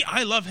 Because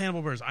I love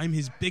Hannibal Buress. I'm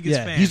his biggest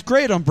Yeah, fan. he's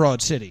great on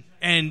Broad City.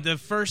 And the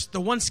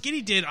one skit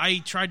he did, I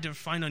tried to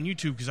find on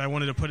YouTube because I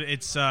wanted to put it.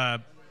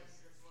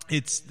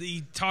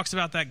 He talks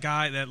about that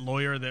guy, that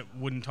lawyer that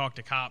wouldn't talk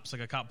to cops.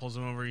 Like a cop pulls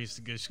him over, he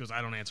just goes,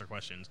 "I don't answer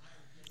questions."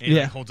 And he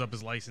Yeah. like, holds up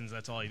his license.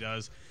 That's all he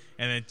does.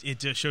 And it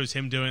just shows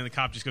him doing it. And the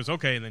cop just goes,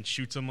 "Okay," and then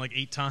shoots him like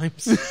 8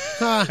 times. And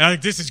I'm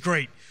like, this is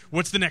great.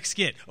 What's the next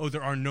skit? Oh,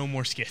 there are no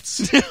more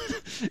skits.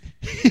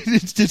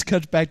 It just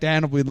cuts back to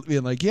Hannibal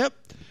being like, "Yep,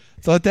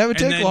 thought that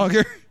would And take then-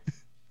 longer."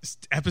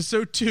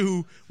 Episode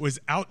 2 was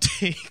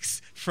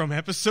outtakes from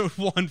episode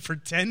 1 for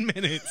 10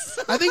 minutes.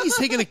 I think he's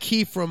taking a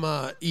key from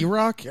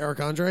E-Rock, Eric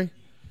Andre.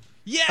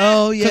 Yeah.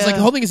 Oh yeah, Because like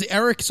the whole thing is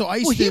Eric. So I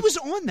used well, to. he was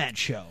on that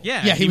show.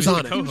 Yeah, He was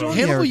on the it. co-host. on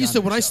Hannibal Eric used to,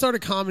 Andre when I show.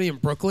 started comedy in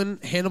Brooklyn,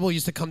 Hannibal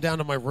used to come down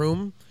to my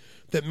room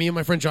that me and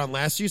my friend John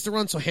Last used to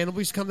run. So Hannibal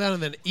used to come down,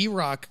 and then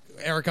E-Rock,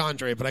 Eric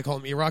Andre, but I call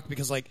him E-Rock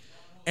because like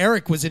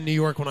Eric was in New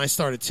York when I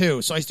started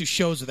too. So I used to do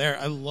shows with Eric.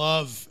 I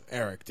love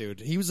Eric, dude.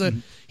 He's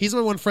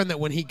my one friend that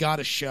when he got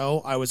a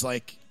show, I was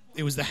like,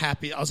 it was the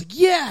happy. I was like,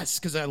 yes,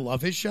 because I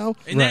love his show.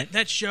 And Right.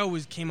 that show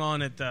came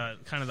on at the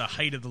kind of the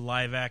height of the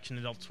live action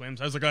Adult Swim.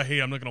 So I was like, oh, hey,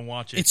 I'm not going to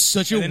watch it. It's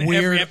such and a then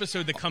weird- every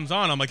episode that comes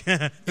on, I'm like,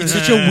 It's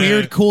such a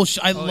weird, cool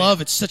show. I love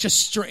it. It's such a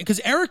strange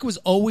because Eric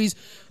always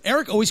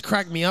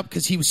cracked me up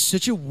because he was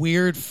such a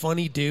weird,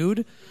 funny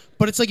dude.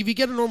 But it's like if you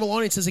get a normal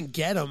audience doesn't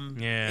get him.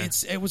 Yeah.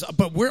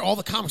 But we're all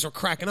the comics were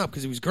cracking up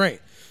because he was great.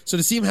 So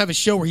to see him have a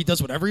show where he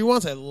does whatever he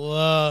wants, I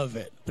love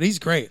it. But he's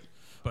great.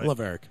 I love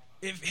Eric.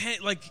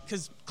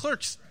 Because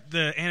Clerks,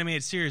 the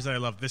animated series that I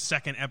love, the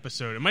second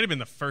episode, it might have been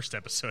the first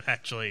episode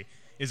actually,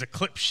 is a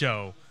clip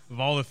show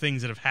of all the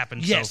things that have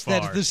happened Yes, so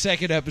far. that's the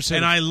second episode.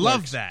 and of I love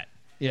Clerks. that.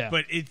 Yeah.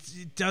 But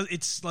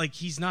it's like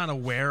he's not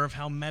aware of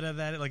how meta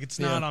that is. Like it's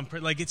not Yeah. on.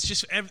 Like it's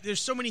just there's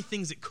so many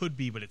things it could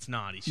be, but it's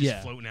not. He's just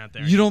Yeah. floating out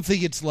there. You don't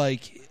think it's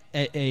like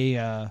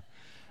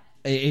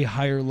a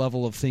higher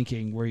level of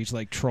thinking where he's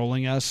like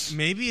trolling us?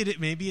 Maybe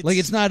it's Like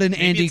it's not an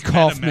maybe Andy it's meta.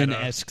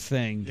 Kaufman-esque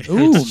thing.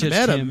 Ooh, It's just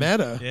meta, him.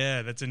 meta.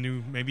 Yeah, that's a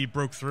new. Maybe he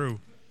broke through.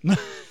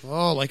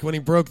 Oh, like when he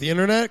broke the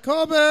internet.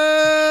 Call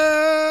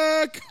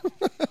back.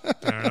 All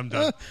right, I'm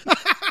done.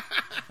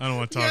 I don't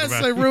want to talk Yes,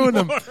 about I it ruined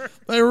him. anymore.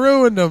 I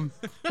ruined him.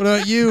 What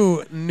about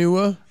you,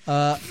 Nua?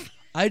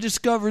 I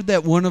discovered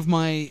that one of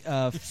my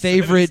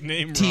favorite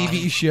name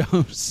TV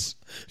shows.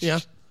 Yeah.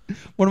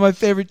 One of my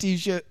favorite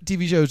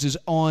TV shows is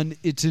on.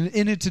 It's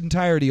in its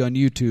entirety on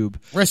YouTube.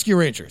 Rescue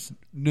Rangers.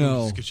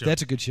 No, It's a good show.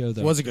 that's a good show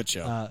though. Was a good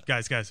show.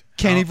 Guys.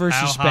 Kenny how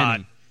versus hot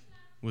Spenny.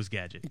 was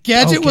Gadget.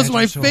 Gadget Oh, was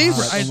my Gadget's so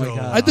favorite. hot. Oh my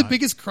God. I had the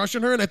biggest crush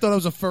on her, and I thought I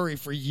was a furry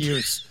for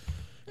years.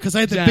 Because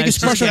I had the Yeah, biggest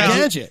it's just crush on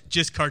Gadget. Gadget.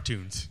 Just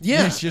cartoons.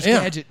 Yeah, It's just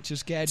yeah. Gadget.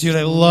 Just Gadget. Dude,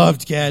 I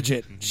loved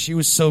Gadget. She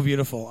was so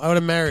beautiful. I would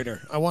have married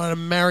her. I wanted to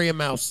marry a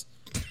mouse.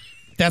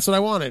 That's what I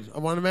wanted. I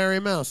wanted to marry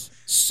a mouse.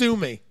 Sue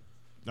me.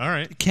 All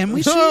right. Can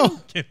we see? No.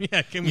 him?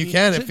 Can You we?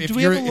 can Do if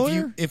we you're have a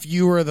lawyer? if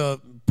you were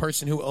the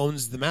person who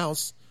owns the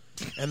mouse,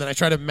 and then I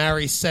try to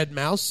marry said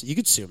mouse, you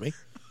could sue me.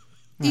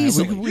 All right,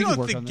 Easily. we You can don't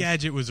work think on this.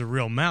 Gadget was a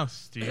real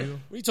mouse, do you?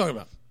 What are you talking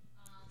about?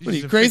 What are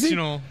He's you a crazy?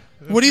 fictional-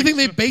 What do you think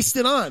they based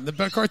it on? The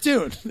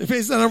cartoon. They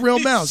based it on a real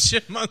mouse.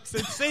 Chipmunks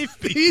that save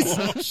people.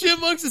 These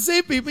chipmunks that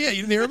save people. Yeah,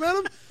 you didn't hear about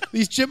them?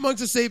 These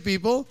chipmunks that save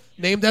people,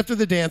 named after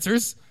the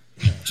dancers,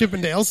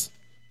 Chippendales,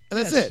 and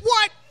that's it.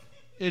 What?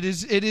 It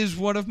is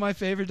one of my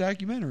favorite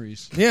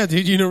documentaries. Yeah,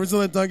 dude, you never saw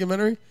that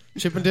documentary?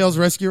 Chippendales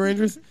Rescue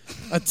Rangers?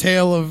 A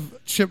tale of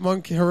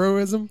chipmunk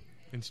heroism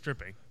and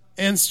stripping.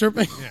 and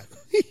stripping. Yeah.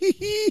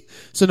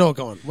 So, no,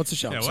 go on. What's the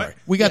show? Yeah, what? Sorry.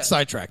 We got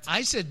sidetracked.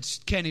 I said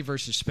Kenny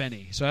versus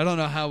Spenny, so I don't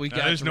know how we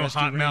got. there's to no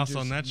Rescue hot mouse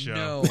Rangers. on that show.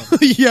 No,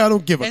 Yeah, I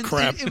don't give a and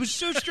crap. it was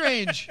so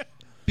strange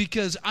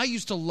because I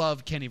used to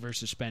love Kenny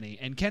versus Spenny,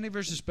 and Kenny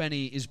versus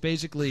Spenny is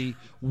basically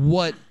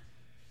what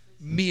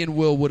me and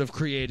Will would have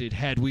created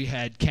had we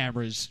had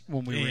cameras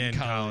when we were Yeah, in in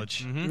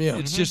college. college. Mhm. Yeah.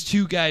 It's just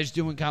two guys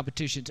doing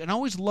competitions, and I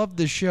always loved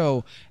the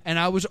show. And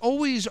I was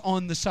always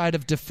on the side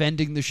of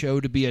defending the show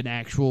to be an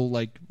actual,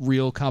 like,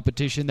 real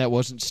competition that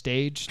wasn't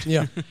staged.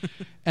 Yeah.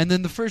 And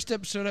then the first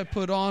episode I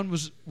put on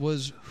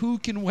was who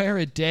can wear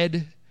a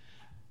dead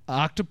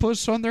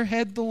octopus on their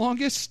head the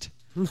longest.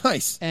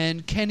 Nice.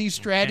 And Kenny's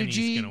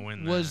strategy gonna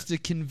win was that.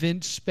 to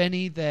convince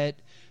Spenny that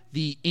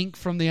the ink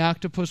from the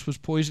octopus was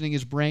poisoning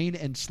his brain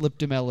and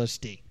slipped him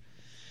LSD.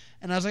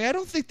 And I was like, I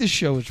don't think this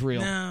show is real.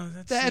 No,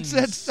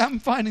 That's I'm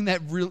finding that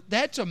real.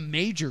 That's a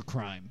major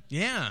crime.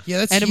 Yeah. Yeah,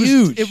 that's And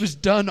huge. it was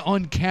done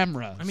on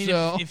camera. I mean,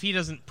 so, if he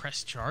doesn't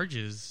press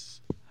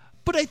charges,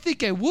 but I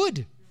think I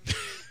would.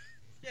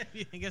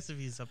 yeah, I guess if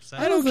he's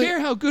upset. I don't think- care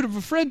how good of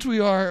a friends we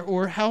are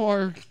or how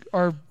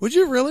our Would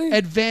you really?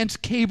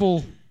 advanced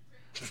cable,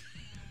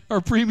 our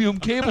premium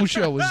cable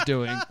show is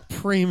doing.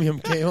 Premium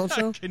cable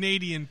show?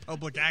 Canadian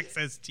public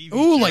access TV.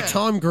 Ooh, show. like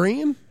Tom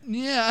Green?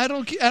 Yeah, I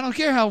don't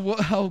care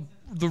how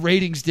the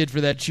ratings did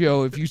for that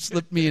show. If you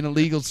slipped me an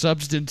illegal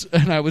substance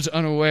and I was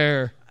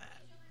unaware.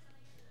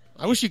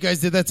 I wish you guys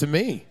did that to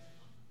me.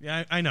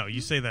 Yeah, I know.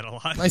 You say that a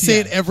lot. I say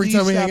it every Please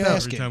time we stop hang out.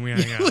 asking. Every time we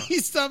hang out.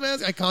 Please stop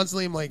asking. I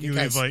constantly am like, You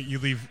guys,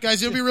 leave.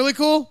 guys, it'd be really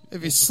cool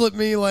if you slip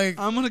me like.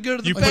 I'm gonna go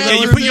to the You,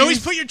 bathroom. you always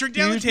put your drink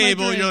down the Here's my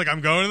table. drink. You're like,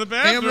 I'm going to the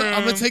Hey, bathroom.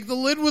 I'm gonna take the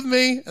lid with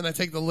me, and I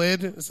take the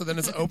lid, so then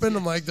it's open.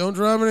 I'm like, don't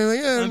drop anything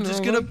in. I'm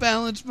just gonna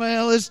balance my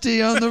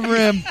LSD on the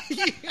rim.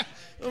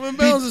 I'm in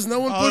balance. There's no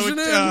one Oh, pushing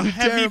it's, in.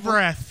 heavy Terrible.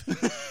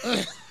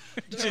 breath.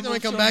 Then I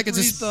come back, it's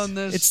just Breathe on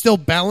this. it's still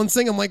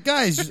balancing. I'm like,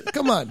 guys,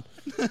 come on.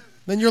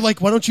 Then you're like,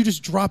 why don't you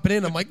just drop it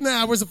in? I'm like,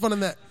 nah, where's the fun in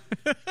that?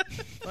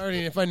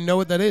 If I know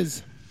what that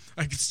is.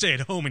 I could stay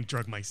at home and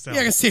drug myself.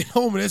 Yeah, I can stay at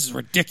home, and this is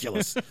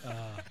ridiculous.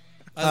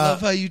 I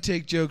love how you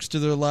take jokes to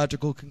their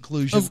logical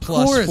conclusion Of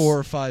plus course. 4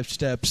 or 5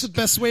 steps. It's the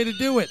best way to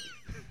do it.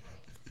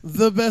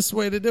 The best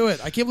way to do it.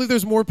 I can't believe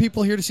there's more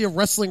people here to see a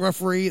wrestling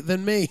referee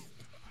than me.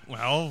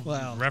 Well,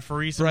 Wow.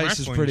 referees Bryce and is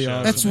wrestling pretty shows,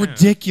 awesome. That's yeah.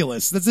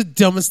 ridiculous. That's the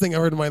dumbest thing I've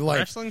heard in my life.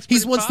 Wrestling's He's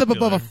pretty one step above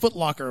popular. a Foot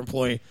Locker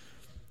employee.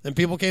 And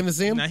people came to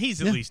see him? Now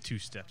he's at Yeah. least 2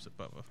 steps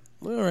above us.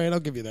 All right, I'll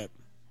give you that.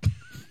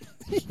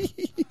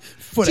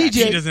 Foot TJ.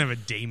 action. He doesn't have a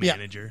day Yeah.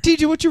 manager.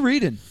 TJ, what you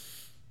reading?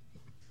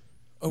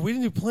 Oh, we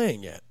didn't do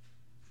playing yet.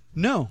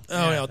 No.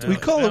 Oh, yeah, I'll do We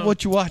it. call it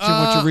what you watching,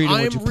 what you're reading, what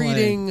I'm you're playing.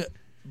 reading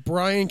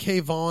Brian K.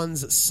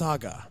 Vaughan's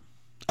Saga.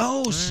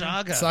 Oh,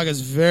 Saga.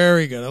 Saga's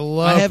very good. I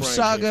love I have Brian K.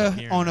 Saga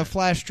Vaughan. on a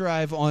flash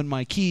drive on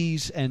my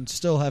keys and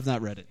still have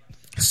not read it.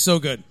 So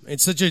good.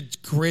 It's such a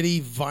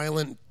gritty,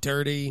 violent,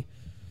 dirty,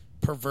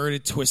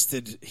 perverted,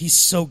 twisted. He's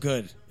so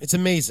good. It's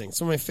amazing. It's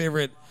one of my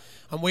favorite.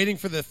 I'm waiting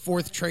for the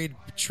 4th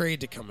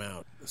trade to come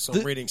out. So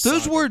I'm reading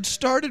Those Saga. words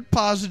started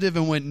positive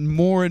and went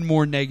more and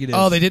more negative.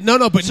 Oh, they did. No,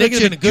 but Such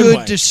negative a in a good, good,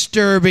 way.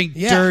 disturbing,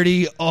 Yeah.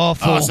 dirty,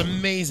 awful. Oh, it's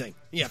amazing.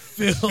 Yeah,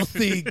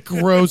 filthy,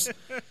 gross.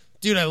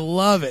 Dude, I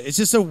love it. It's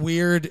just a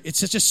weird, it's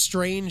such a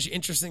strange,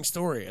 interesting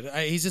story.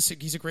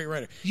 He's a great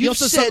writer. He You've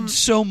also said something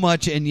so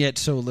much and yet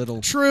so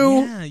little.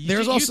 true. Yeah,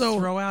 There's you also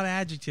throw out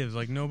adjectives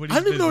like nobody's I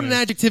don't even know what an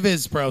business. adjective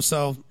is, bro.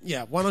 So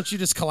yeah, why don't you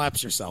just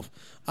collapse yourself?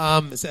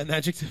 Is that an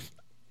adjective?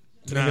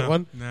 Did I get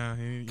one? No,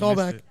 you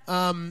Callback. missed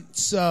it.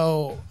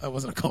 So it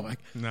wasn't a callback.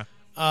 No.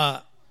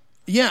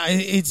 Yeah,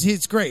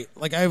 it's great.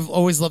 Like I've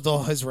always loved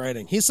all his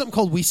writing. He has something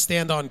called "We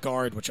Stand on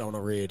Guard," which I want to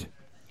read.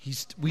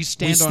 We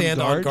stand,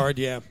 on guard.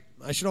 Yeah,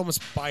 I should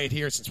almost buy it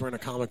here since we're in a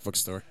comic book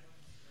store.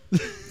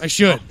 I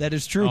should. That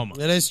is true. Almost.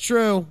 That is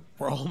true.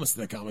 We're almost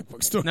in a comic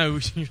book store. No,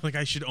 you're like,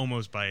 I should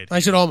almost buy it. I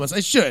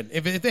should.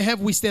 If they have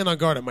 "We Stand on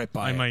Guard," I might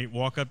buy I it. might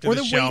walk up to Or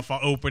the then shelf, wait-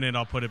 I'll open it,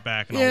 I'll put it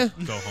back, and Yeah,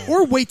 I'll go home.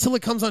 or wait till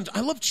it comes on. I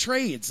love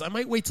trades. I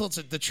might wait till it's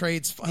the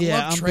trades. I Yeah,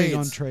 love I'm trades. big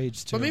on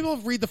trades, too. But maybe I'll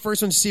read the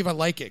first one to see if I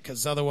like it,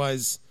 because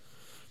otherwise,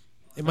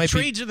 it might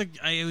Trades are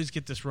I always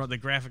get this wrong. The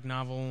graphic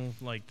novel,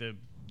 like the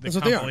That's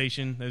what they are.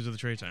 compilation. Those are the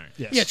trades. All right.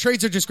 Yes. be. Yeah,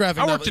 trades are just graphic.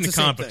 I novels. worked in a It's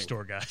the same comic book thing.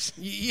 store, guys,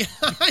 Yeah,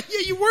 yeah,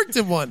 you worked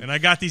in one. and I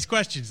got these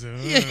questions.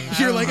 Yeah,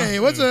 you're like, hey,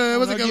 what's a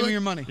I'll give me your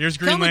money. Here's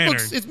Green comic Lantern.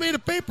 books? It's made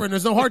of paper and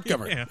there's no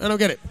hardcover. Yeah. I don't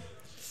get it.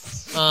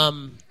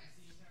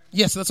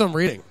 Yeah, so that's what I'm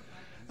reading.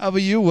 How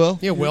about you, Will?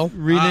 Yeah, Will.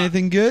 Read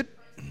anything good?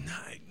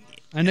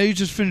 I know you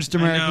just finished I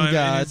know, American and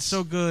Gods. it's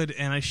so good,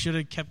 and I should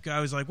have kept. I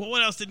was like, well,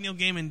 what else did Neil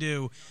Gaiman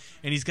do?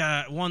 And he's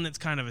got one that's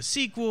kind of a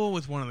sequel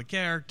with one of the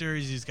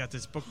characters. He's got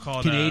this book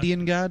called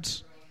Canadian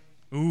Gods?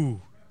 Ooh,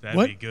 that'd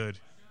What? be good.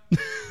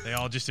 They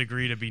all just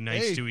agree to be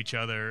nice Hey. to each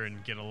other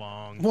and get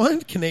along.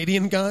 What?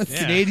 Canadian gods?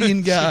 Yeah.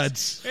 Canadian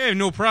Gods. Hey,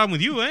 no problem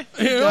with you, eh?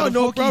 Hey, got oh, a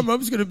no Pokey. problem. I'm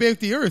just going to bake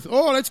the earth.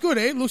 Oh, that's good,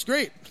 eh? It looks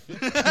great.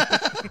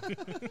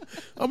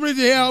 I'm going to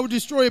say, I would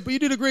destroy it, but you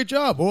did a great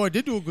job. Oh, I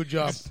did do a good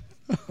job.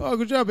 Oh,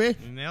 good job, eh?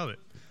 You nailed it.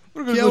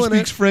 We're going to go Killing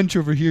speaks it. French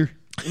over here.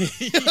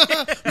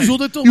 Jour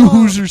de You tournoi.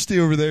 Hoosiers stay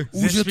over there.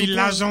 Je Je suis te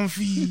la parle. jeune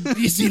fille.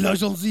 Ici la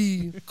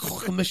gentille.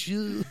 Croque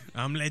monsieur.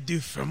 I'm les deux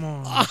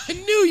fromages. I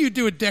knew you'd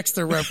do a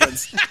Dexter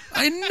reference.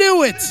 I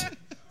knew it.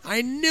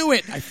 I knew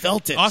it. I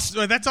felt it.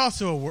 Also, that's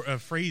also a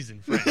phrase in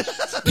French.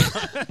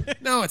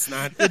 No, it's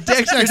not.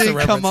 Dexter didn't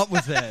reference. come up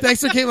with that.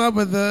 Dexter came up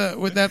with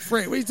that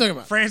phrase. What are you talking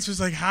about? France was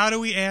like, how do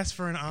we ask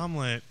for an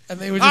omelet? And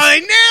they were Oh, just, they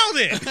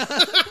nailed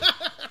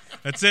it!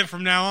 That's it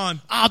from now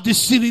on. this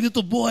silly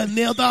little boy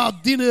nailed our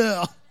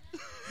dinner.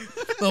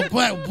 The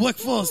black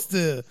breakfast.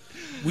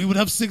 We would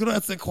have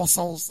cigarettes and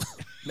croissants.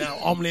 Now,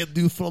 omelette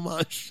du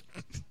fromage.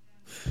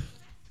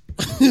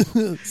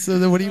 So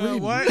then what are you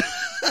reading? What?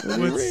 What are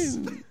you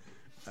reading?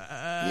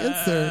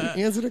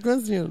 Answer the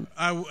question.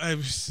 I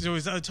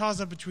was a toss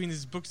up between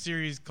this book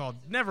series called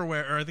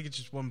Neverwhere, or I think it's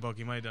just one book.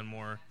 He might have done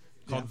more.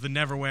 Called The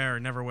Neverwhere or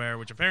Neverwhere,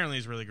 which apparently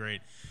is really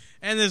great.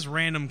 And this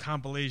random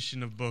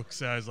compilation of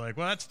books. I was like,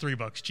 well, that's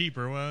 $3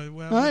 cheaper. Well,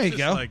 There it's you just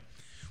go. Like,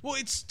 well,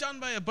 it's done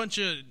by a bunch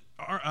of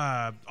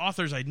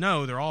authors I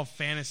know. They're all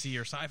fantasy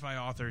or sci-fi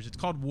authors. It's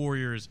called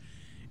Warriors,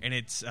 and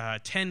it's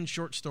 10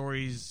 short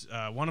stories.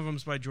 One of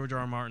them's by George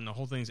R.R. Martin. The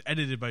whole thing's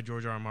edited by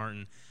George R.R.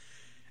 Martin.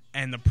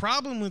 And the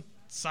problem with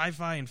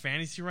sci-fi and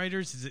fantasy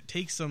writers is it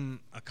takes them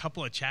a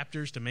couple of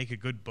chapters to make a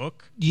good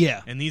book.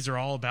 Yeah. And these are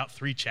all about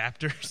 3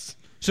 chapters.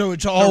 So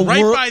it's all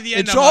right by the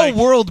end, it's I'm all like-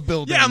 world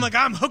building. Yeah, I'm like,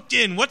 I'm hooked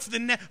in. What's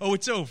the Oh,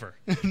 it's over.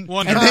 and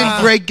Wonderful.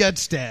 then Greg got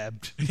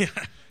stabbed. Yeah.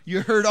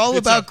 You heard all It's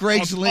about a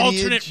Greg's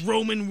lineage. alternate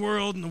Roman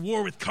world and the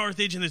war with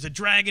Carthage, and there's a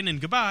dragon,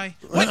 and goodbye.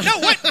 What? No,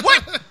 what?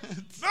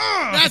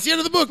 That's the end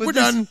of the book. We're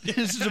this, done.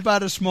 This is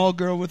about a small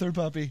girl with her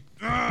puppy.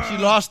 She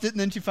lost it and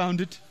then she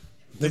found it.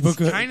 The book,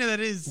 Kind of that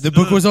is. the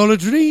book was all a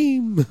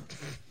dream.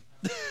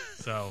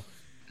 So,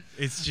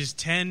 it's just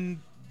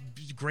 10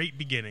 great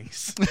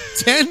beginnings.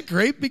 10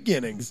 great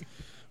beginnings.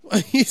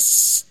 He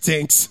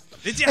stinks.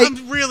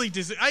 I'm really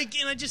I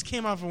just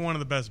came off of one of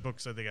the best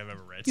books I think I've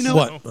ever read. You know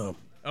What? So-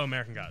 Oh,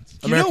 American Gods.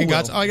 American know,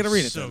 Gods. Will. Oh, I got to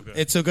read it. So then. good.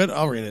 It's so good.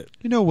 I'll read it.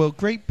 You know, Will,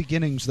 great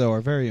beginnings, though,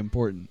 are very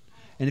important.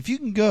 And if you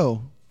can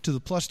go to the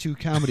Plus 2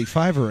 Comedy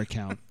Fiverr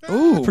account,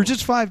 for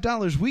just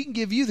 $5, we can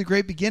give you the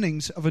great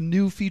beginnings of a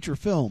new feature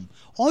film.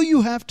 All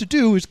you have to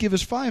do is give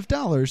us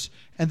 $5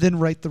 and then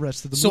write the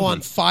rest of the So movie. on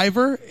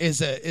Fiverr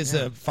is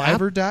a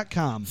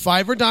Fiverr.com.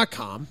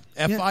 Fiverr.com.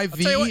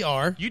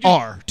 Fiver. You do.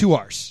 R, 2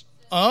 R's.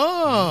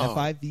 Oh.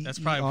 Fiverr. That's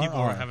probably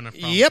people are having a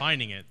problem Yep.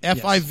 finding it.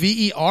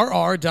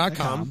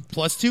 Fiverr.com.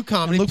 Plus 2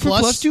 comedy. Look for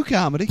Plus 2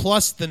 Comedy.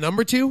 Plus the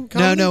number 2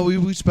 comedy. No,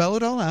 we spell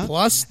it all out.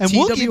 Plus and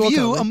we'll give TWO you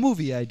comedy. a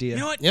movie idea.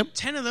 You know what? Yep.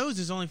 10 of those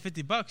is only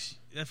 $50.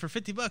 For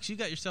 $50, you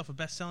got yourself a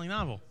best-selling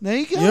novel. There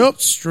you go. Yep,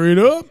 straight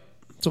up.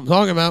 That's what I'm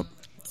talking about.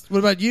 What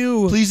about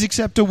you? Please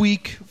accept a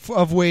week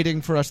of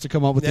waiting for us to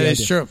come up with That the is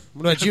idea. true.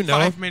 What about you,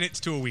 Noah? 5 minutes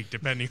to a week,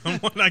 depending on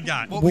what I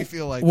got. What we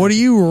feel like. What are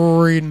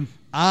you reading?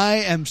 I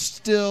am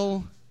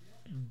still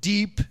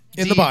deep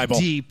In the Bible.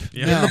 Deep.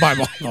 Yeah. In the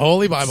Bible. The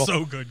Holy Bible.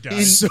 So good,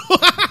 guys.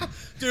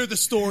 Dude, the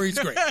story's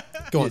great.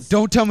 Go on.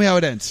 Don't tell me how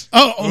it ends.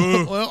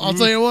 Oh, well, I'll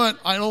tell you what.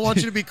 I don't want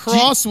you to be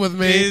cross with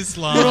me.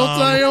 Islam. But I'll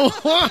tell you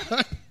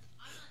what.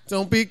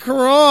 Don't be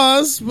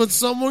cross, but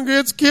someone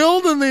gets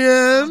killed in the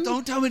end.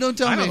 Don't tell me. Don't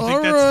tell I me. don't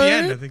think that's the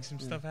end. I think some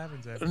stuff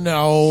happens after.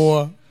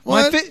 No. My,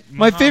 What? my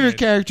Muhammad. favorite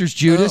character is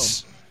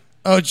Judas.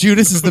 Oh,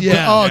 Judas is the...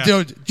 Yeah. Oh, Yeah.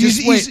 dude.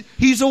 Just wait.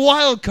 He's a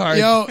wild card.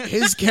 Yo,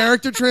 his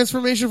character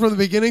transformation from the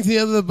beginning to the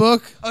end of the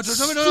book. Oh, don't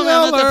tell me. No, I'm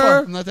not that far. stellar.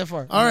 I'm not that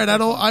far. All right,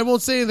 I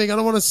won't say anything. I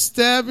don't want to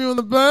stab you in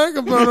the back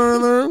about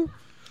anything.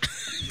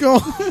 Go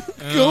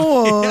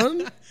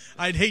on.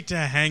 I'd hate to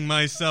hang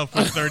myself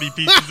with 30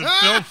 pieces of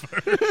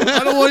silver.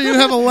 I don't want you to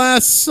have a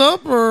Last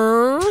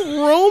Supper.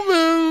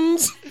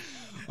 Romans.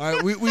 All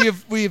right,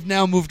 we have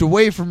now moved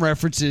away from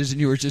references,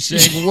 and you were just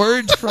saying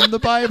words from the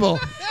Bible.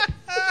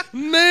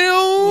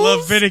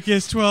 Nails.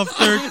 Leviticus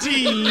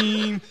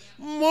 12:13.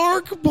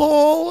 Mark,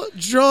 Paul,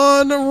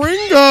 John,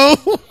 Ringo.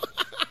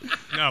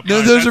 No,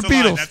 No, those are that's a lie.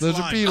 Beatles. That's a Those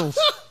are lie. Beatles.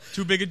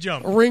 Too big a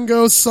jump.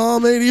 Ringo,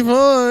 Psalm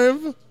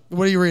 85.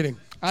 What are you reading?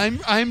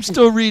 I'm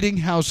still reading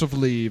House of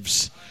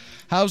Leaves.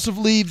 House of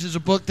Leaves is a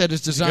book that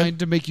is designed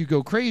to make you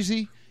go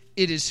crazy.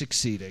 It is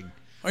succeeding.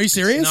 Are you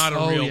serious? It's not a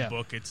Oh, real yeah.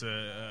 book. It's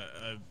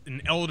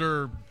an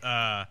elder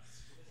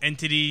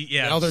entity,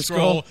 Elder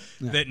scroll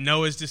Scroll? that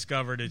Noah's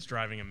discovered is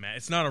driving a mad.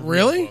 It's not a real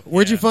Really? book.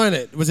 Where'd you Yeah. find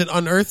it? Was it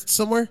unearthed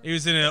somewhere? It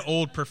was in an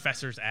old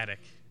professor's attic.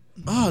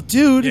 Oh,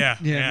 dude. Yeah,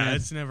 man.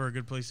 It's never a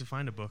good place to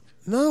find a book.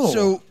 No.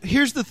 So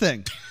here's the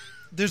thing.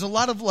 There's a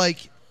lot of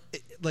like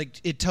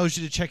it tells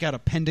you to check out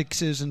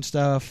appendixes and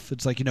stuff.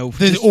 It's like, you know,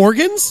 the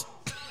organs?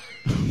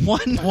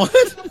 one. What?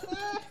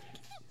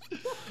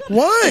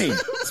 Why?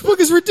 This book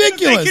is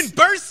ridiculous. They can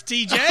burst,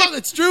 TJ. Oh,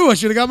 that's true. I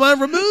should have got mine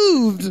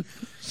removed.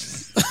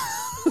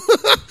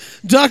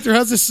 Doctor,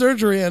 how's this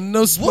surgery? And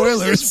no What is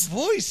spoilers. this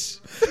voice?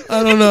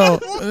 I don't know.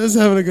 I'm just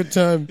having a good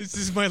time. This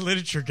is my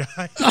literature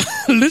guy.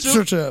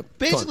 Literature.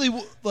 Basically,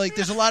 like,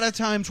 there's a lot of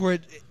times where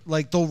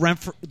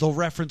they'll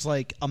reference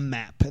like a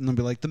map, and they'll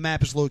be like, the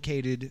map is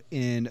located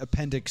in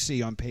Appendix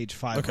C on page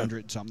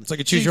 500 something. It's like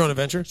a choose your own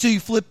adventure. So you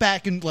flip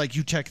back and like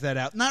you check that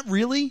out. Not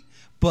really,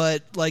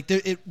 but like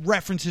it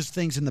references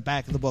things in the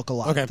back of the book a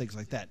lot, Okay. and things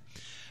like that.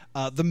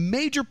 The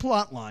major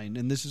plot line,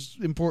 and this is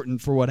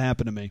important for what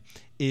happened to me,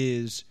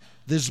 is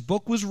this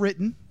book was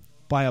written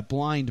by a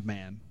blind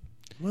man.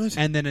 What?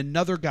 And then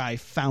another guy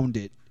found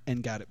it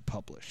and got it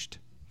published.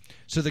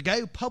 So the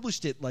guy who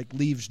published it like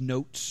leaves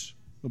notes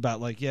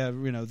about like, yeah,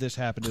 you know, this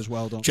happened as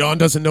well. Don't. John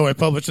doesn't know I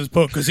published this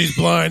book because he's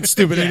blind.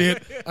 Stupid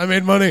idiot. I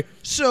made money.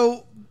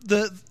 So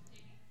the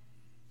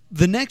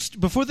next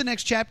before the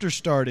next chapter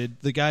started,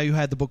 the guy who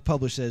had the book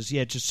published says,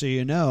 "Yeah, just so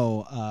you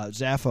know,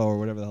 Zaffo or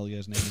whatever the hell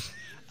his name is."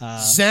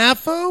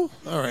 Zaffo?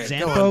 All right.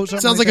 Zampo, go on.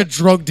 something Sounds like like a that.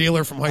 drug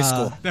dealer from high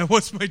school. That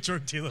was my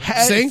drug dealer.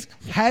 See?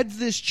 Had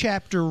this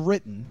chapter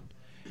written,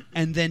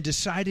 and then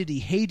decided he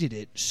hated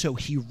it, so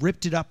he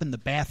ripped it up in the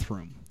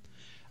bathroom.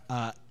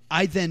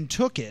 I then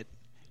took it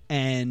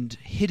and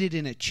hid it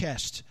in a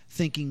chest,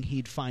 thinking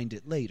he'd find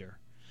it later.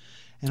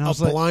 And I A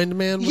was like, blind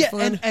man would yeah,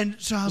 find and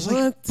so I was What?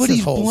 like, but Says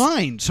he's holes.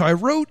 blind. So I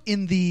wrote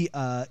in the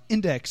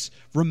index,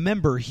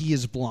 "Remember, he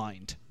is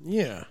blind."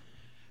 Yeah.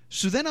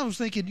 So then I was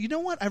thinking, you know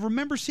what? I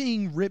remember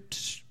seeing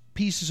ripped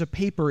pieces of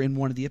paper in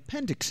one of the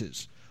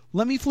appendixes.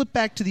 Let me flip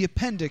back to the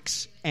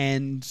appendix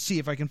and see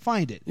if I can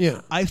find it.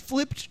 Yeah. I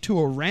flipped to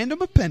a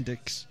random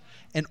appendix,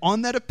 and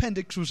on that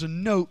appendix was a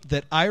note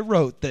that I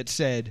wrote that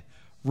said,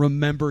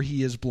 "Remember,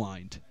 he is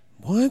blind."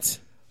 What?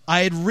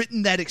 I had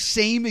written that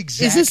same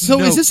exact Is this so?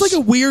 Is this notes like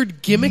a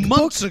weird gimmick book?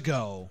 months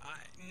ago?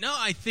 No,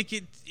 I think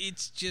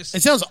it's just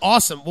It sounds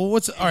awesome. Well,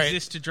 what's all right?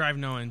 exists to drive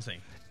Noah insane.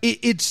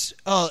 It's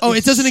Oh,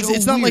 it doesn't. so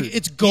It's not like weird.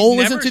 its goal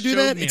He's isn't never to do showed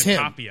that. me It's a him.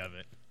 copy of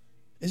it.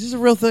 Is this a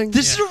real thing?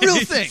 This is a real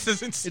It thing.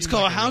 doesn't seem It's like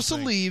called a real House of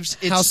thing. Leaves.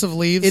 It's, House of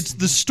Leaves? It's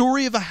the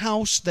story of a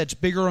house that's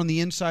bigger on the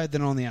inside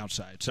than on the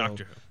outside. So,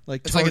 Doctor Who.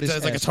 like It's like a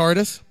TARDIS-esque.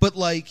 TARDIS. But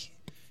like,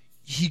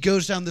 he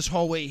goes down this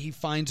hallway. He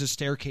finds a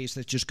staircase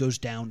that just goes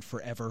down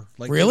forever.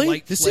 Like the Really?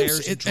 light This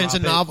flares seems. and And it's a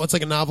drop it. novel. It's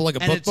like a novel, like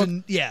a And book.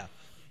 it's yeah.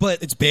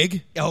 But It's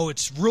big.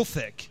 it's real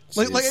thick.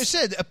 Like Jeez. I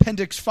said,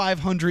 Appendix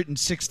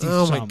 560.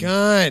 Oh my some.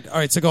 god! All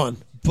right, so go on.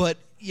 But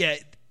yeah,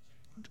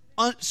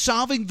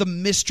 solving the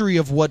mystery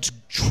of what's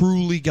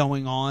truly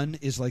going on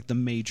is like the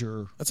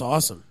major. That's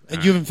awesome.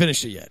 And you haven't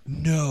finished it yet.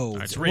 No,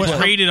 It's What-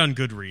 rated on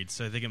Goodreads,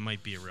 so I think it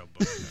might be a real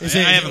book. Is I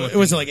haven't looked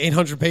was it into like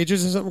 800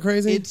 pages or something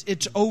crazy?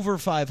 it's over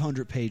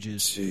 500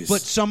 pages, Jeez.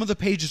 but some of the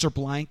pages are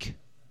blank.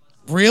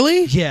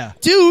 Really? Yeah.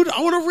 Dude,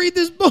 I want to read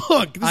this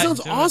book. This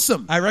sounds do it.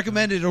 awesome. I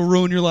recommend it. It'll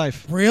ruin your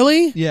life.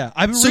 Really? Yeah,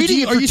 I've been So reading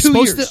it for are you 2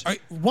 supposed years. to?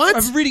 What?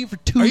 I've been reading it for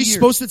 2 Are years. you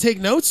supposed to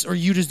take notes, or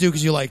you just do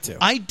because you like to?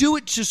 I do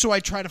it just so I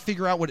try to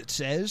figure out what it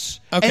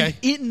says. Okay. And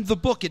in the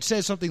book, it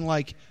says something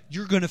like,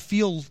 "You're going to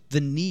feel the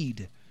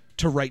need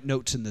to write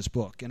notes in this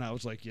book," and I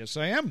was like, "Yes,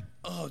 I am."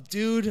 Oh,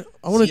 dude,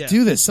 I want to Yeah.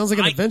 do this. Sounds like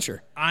an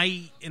adventure.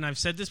 And I've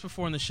said this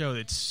before on the show,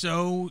 it's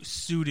so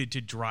suited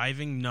to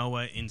driving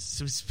Noah,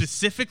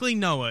 specifically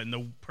Noah and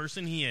the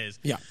person he is,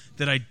 Yeah.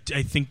 that I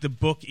think the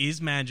book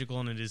is magical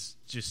and it is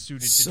just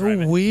suited to So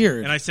drive it.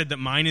 weird. And I said that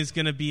mine is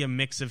going to be a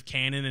mix of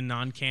canon and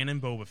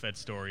non-canon Boba Fett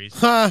stories.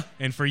 Ha!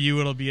 And for you,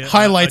 it'll be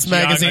Highlights a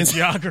magazines.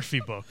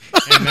 geography book.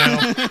 And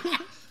that'll,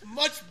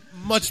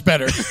 Much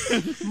better.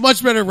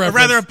 Much better or reference.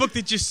 rather, a book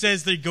that just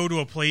says they go to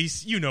a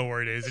place, you know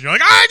where it is, and you're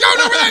like, I don't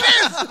know where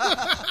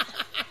that is.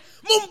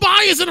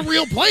 Mumbai isn't a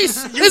real place.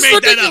 You it's made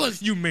ridiculous.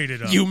 that up. You made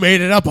it up. You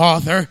made it up,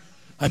 Arthur.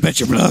 I bet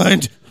you're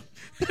blind.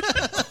 I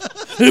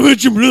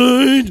bet you're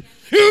blind.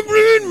 You're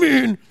blind,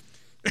 man.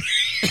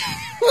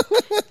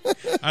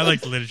 I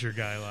like the literature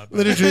guy a lot. better.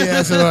 Literature,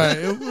 yeah, so I.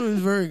 It was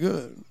very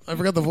good. I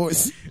forgot the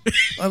voice.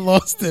 I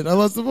lost it. I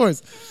lost the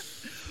voice.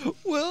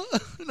 Well,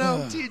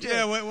 no, TJ.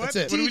 Yeah, what? That's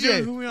it. What are we TJ,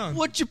 doing? Who are we on?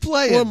 what you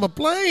playing? What am I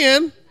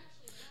playing?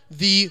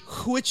 The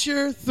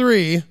Witcher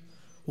 3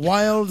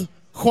 Wild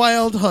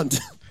Hunt.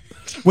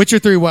 Witcher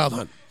 3 Wild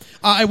Hunt.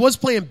 I was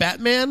playing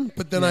Batman,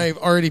 but then I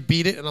already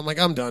beat it, and I'm like,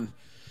 I'm done.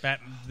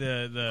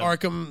 The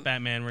Arkham-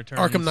 Batman Returns,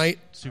 Arkham Knight.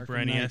 Super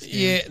Arkham NES. Knight.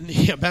 game.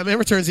 Yeah, Batman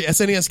Returns, the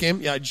SNES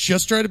game. Yeah, I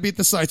just tried to beat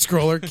the side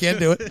scroller. Can't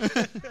do it.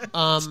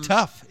 It's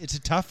tough. It's a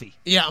toughie.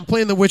 Yeah, I'm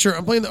playing The Witcher. I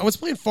was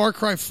playing Far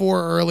Cry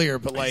 4 earlier,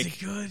 but Is like it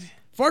good?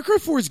 Far Cry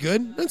 4 is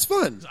good. That's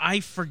fun.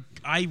 I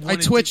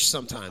wanted Twitch to,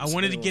 sometimes. I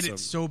wanted to So- get it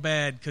so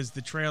bad because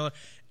the trailer.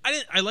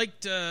 I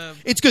liked.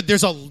 It's good.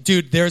 There's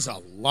a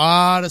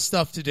lot of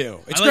stuff to do.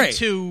 It's I great. liked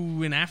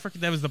 2 in Africa.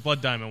 That was the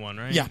Blood Diamond one,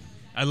 right? Yeah.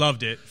 I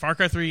loved it. Far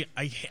Cry 3,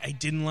 I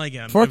didn't like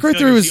it. Far I Cry feel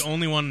 3 like I was- the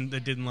only one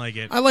that didn't like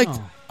it. I liked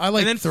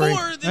and then 3. 4, Did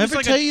I there was ever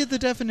like tell you the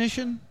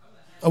definition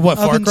What,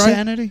 of Far Cry?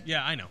 insanity?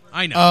 Yeah, I know.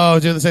 Oh,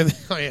 doing the same thing.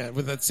 Oh, yeah,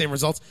 with that same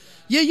results.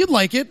 Yeah, you'd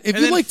like it. If And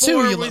you then like 4 2,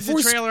 you like was the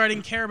 4. trailer I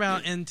didn't care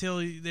about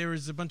until there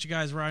was a bunch of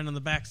guys riding on the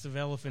backs of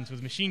elephants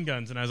with machine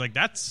guns, and I was like,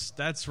 "That's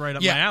right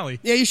up Yeah. my alley."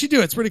 Yeah, you should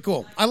do it. It's pretty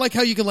cool. I like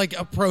how you can like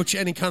approach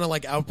any kind of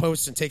like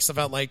outpost and take stuff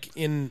out like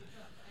in.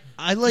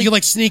 I like. You can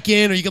like sneak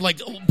in, or you can like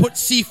put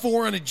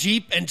C4 on a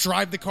Jeep and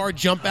drive the car,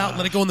 jump out, and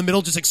let it go in the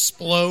middle, just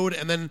explode,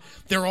 and then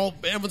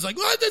everyone's like,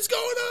 "What's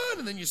going on?"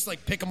 And then you just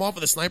like pick them off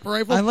with a sniper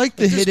rifle. I like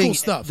the there's hidden cool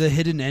stuff. the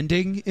hidden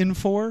ending in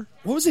 4.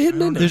 What was the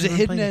hidden ending? There's a never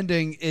hidden played it.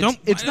 ending. Don't-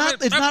 It's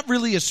not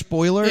really a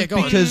spoiler Yeah, go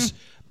on. because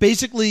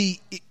basically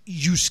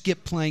you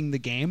skip playing the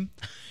game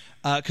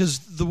because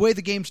the way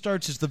the game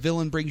starts is the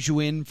villain brings you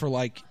in for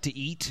like to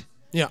eat,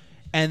 Yeah.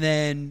 and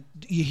then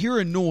you hear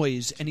a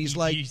noise and he's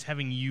like He's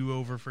having you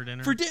over for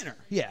dinner. for dinner,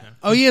 yeah.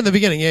 Oh yeah, in the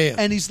beginning, yeah.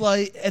 And he's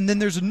like, and then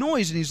there's a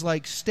noise and he's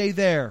like, "Stay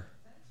there,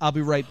 I'll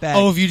be right back."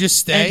 Oh, if you just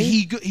stay.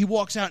 And he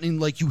walks out and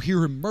like you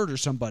hear him murder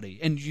somebody,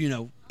 and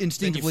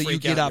instinctively you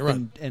freak get out, up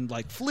you and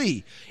like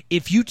flee.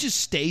 If you just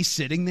stay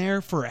sitting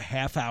there for a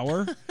half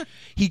hour,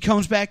 he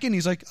comes back in.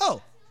 He's like,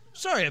 "Oh,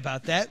 sorry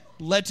about that.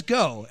 Let's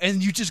go."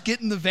 And you just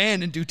get in the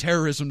van and do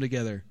terrorism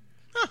together.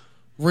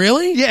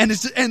 Really? Yeah,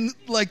 and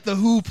like the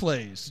Who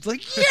plays. It's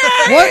like, yeah.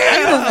 What?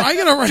 I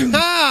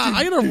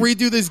gotta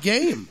redo this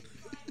game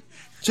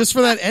just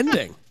for that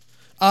ending.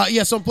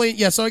 Yeah, so I'm playing.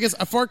 Yeah, so I guess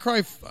a Far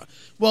Cry.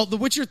 Well, The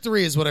Witcher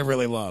 3 is what I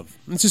really love.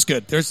 It's just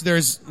good. There's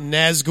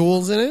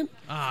Nazguls in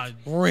it,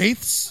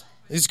 wraiths.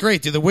 It's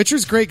great, dude. The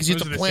Witcher's great because you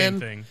Those have are to the plan. same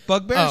thing.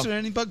 Bugbears Oh. or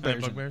any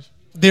bugbears? Bugbears.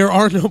 There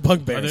are no Are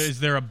bugbears. is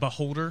there a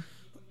beholder?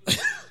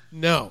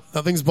 No,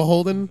 nothing's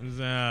beholden. Is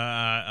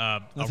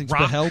a Nothing's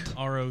rock? beheld?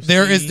 ROC?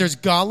 There's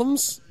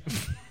golems.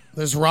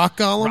 There's rock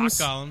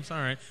golems. rock golems.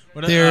 All right.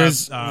 What,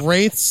 There's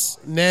wraiths,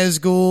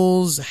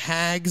 Nazguls,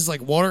 hags,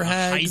 like water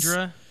hags.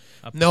 Hydra.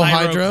 A No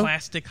Hydra.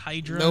 Pyroclastic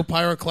Hydra. No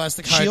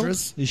pyroclastic Shield?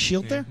 hydras. Is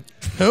Shield there?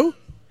 Who?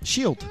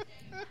 Shield.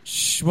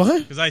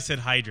 What? Because I said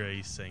Hydra,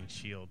 he's saying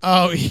Shield.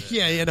 Oh,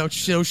 yeah, no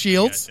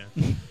shields.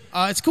 Gotcha.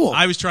 It's cool.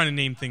 I was trying to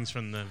name things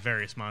from the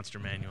various monster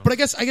manuals. But I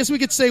guess we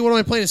could say, what am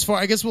I playing as far?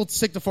 I guess we'll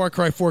stick to Far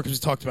Cry 4 because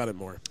we talked about it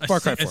more. Far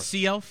Cry 4. A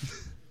sea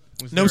elf?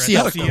 Was No there a sea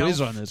elf. sea quiz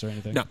on this or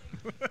anything. No.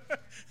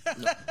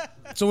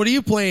 So what are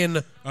you playing,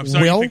 I'm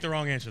sorry, Will? you picked the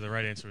wrong answer. The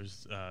right answer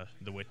was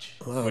The Witch.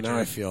 Oh, Witcher. now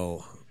I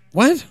feel...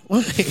 What?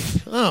 Why?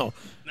 Oh.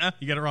 Nah,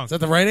 you got it wrong. Is that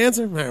the right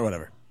answer? All right,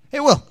 whatever. Hey,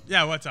 Will.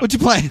 Yeah, what's up? What you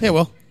playing? Hey,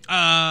 Will.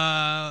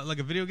 Like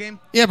a video game?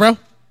 Yeah, bro.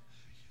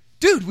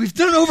 Dude, we've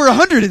done over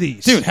 100 of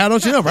these. Dude, how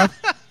don't you know, bro?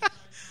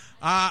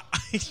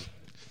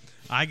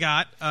 I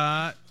got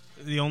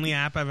the only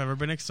app I've ever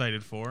been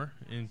excited for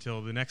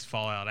until the next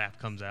Fallout app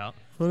comes out.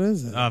 What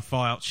is it?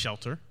 Fallout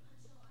Shelter.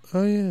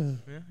 Oh, yeah.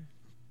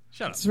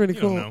 Shut up. It's pretty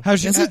You don't cool. know.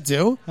 How's your, Does it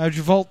do? how's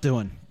your vault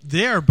doing?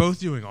 They are both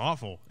doing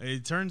awful.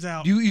 It turns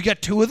out You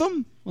got 2 of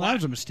them? Well, that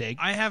was a mistake.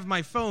 I have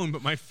my phone,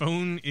 but my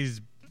phone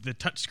is the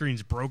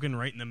touchscreen's broken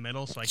right in the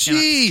middle, so I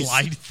Jeez. cannot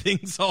slide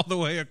things all the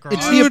way across.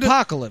 It's Dude. the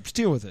apocalypse.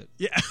 Deal with it.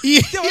 Yeah.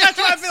 Yeah. Well, that's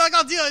what I feel like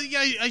I'll deal.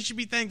 Yeah, I should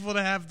be thankful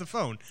to have the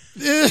phone.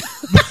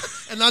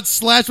 And not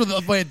slashed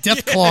by a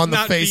death claw in the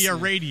not face. be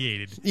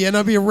irradiated. Yeah,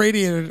 not be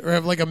irradiated or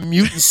have like a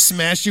mutant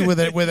smash you with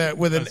a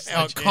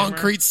sledgehammer?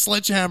 concrete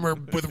sledgehammer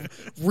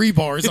with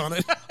rebars on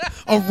it.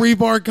 A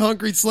rebar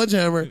concrete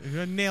sledgehammer.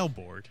 A nail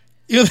board.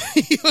 You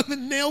have a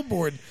nail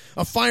board.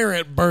 A fire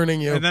ant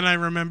burning you. And then I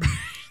remember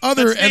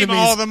Other let's name enemies.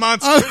 all the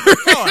monsters. in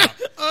Fallout.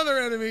 Other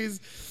enemies.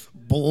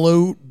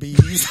 Bloat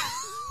bees.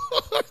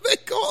 What are they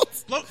called?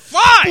 Bloat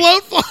fly.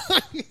 Bloat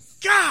flies.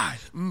 God.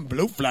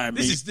 Bloat fly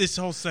meat. This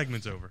whole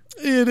segment's over.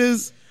 It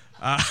is.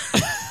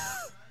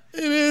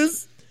 It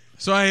is.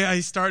 So I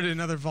started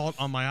another vault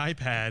on my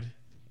iPad,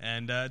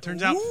 and it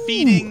turns out Ooh.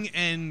 feeding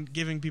and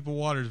giving people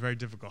water is very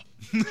difficult.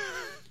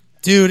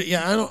 Dude,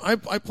 yeah, I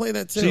play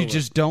that too. So you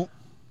just don't?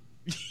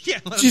 Yeah,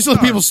 Just let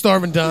people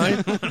starve and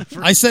die.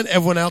 I sent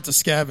everyone out to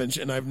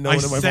scavenge, and I've no I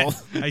one in my vault.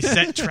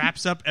 set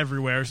traps up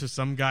everywhere, so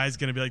some guy's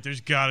gonna be like,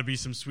 "There's got to be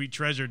some sweet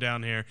treasure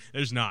down here."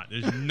 There's not.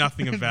 There's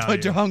nothing of value.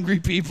 Bunch of hungry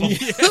people.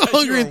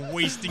 Hungry- You're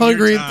wasting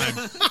hungry- your time.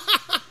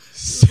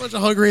 A bunch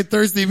of hungry and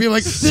thirsty people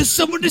like, there's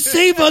someone to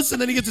save us, and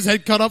then he gets his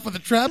head cut off with a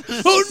trap.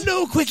 Oh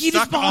no! Quick, eat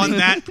his Stuck on body!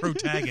 that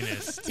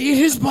protagonist. Eat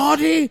his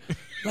body,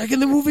 like in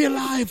the movie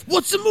Alive.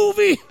 What's a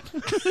movie?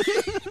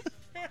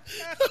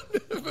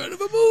 I've never heard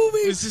of a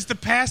movie. This is the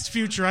past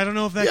future. I don't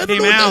know if that I don't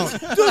came know out.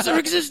 if those are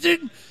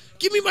existed.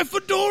 Give me my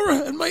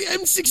fedora and my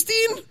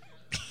M16.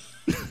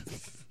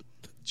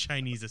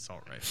 Chinese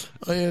assault rifle.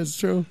 Oh yeah, it's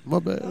true. My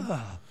bad.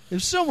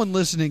 If someone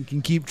listening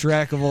can keep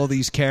track of all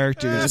these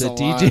characters There's that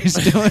a lot.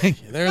 DJ's doing,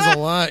 There's a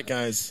lot,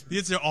 guys.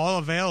 These are all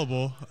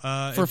available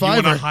For if you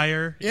want to Fiverr.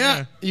 hire.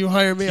 Yeah, you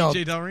hire me. I'll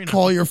TJ Del Reno.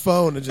 call your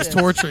phone and just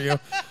torture you.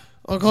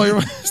 I'll call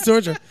your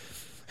torture.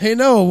 Hey,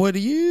 Noah, what are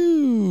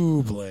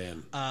you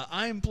playing?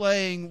 I'm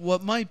playing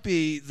what might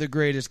be the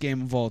greatest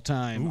game of all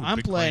time. Ooh, I'm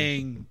big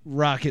playing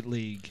Rocket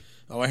League.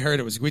 Oh, I heard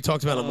it was. We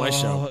talked about it on my Oh,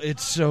 show.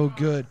 it's so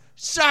good.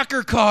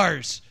 Soccer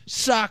cars.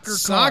 Soccer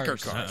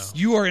Cars. Uh-oh.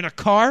 You are in a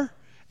car,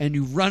 and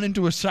you run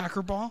into a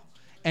soccer ball,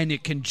 and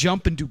it can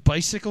jump and do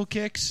bicycle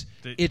kicks.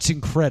 It's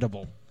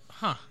incredible.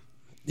 Huh.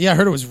 Yeah, I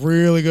heard it was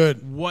really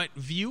good. What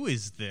view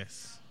is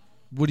this?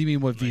 What do you mean,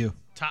 what view?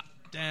 Top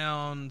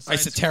down, side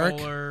Esoteric?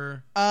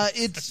 scroller.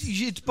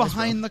 It's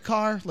behind the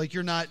car. Like,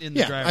 you're not in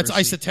the Yeah, driver's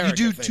that's seat. esoteric, You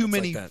do I think. too It's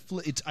many. like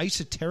that. It's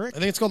esoteric? I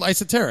think it's called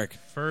esoteric.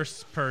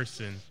 First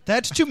person.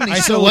 That's too many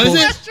So what is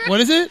syllables. it? What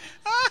is it?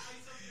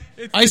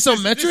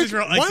 Isometric? This is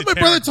real Why my esoteric,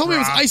 brother told me it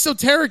was Brock.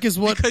 esoteric is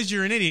what... Because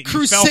you're an idiot. You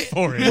Crusade-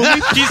 fell for it. When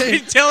we He's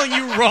played- been telling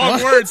you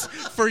wrong words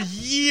for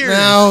years.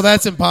 No,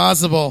 that's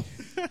impossible.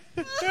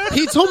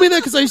 He told me that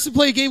because I used to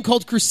play a game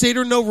called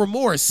Crusader No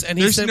Remorse, and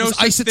he There's said no it was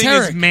such thing as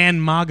esoteric.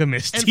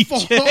 man-mogamous, And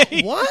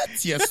TJ.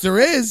 what? Yes, there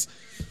is.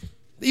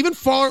 Even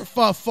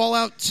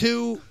Fallout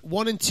 2,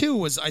 1 and 2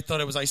 was, I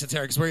thought it was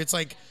esoteric, where it's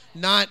like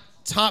not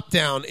top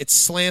down, it's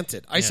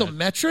slanted.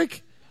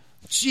 Isometric?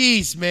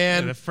 Jeez,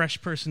 man. The fresh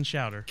person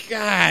shouter.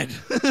 God.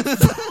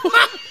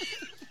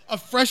 A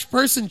fresh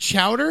person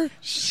chowder?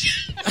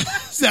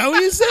 Is that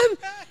what you said?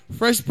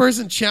 Fresh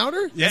person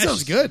chowder? Yes. That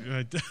sounds good.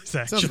 It does,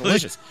 Sounds actually.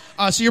 delicious.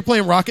 So you're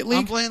playing Rocket League?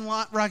 I'm playing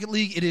Rocket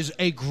League. It is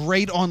a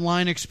great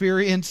online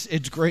experience.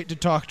 It's great to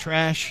talk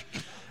trash.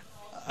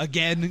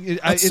 Again,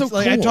 That's so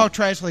I cool. talk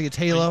trash like it's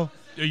Halo.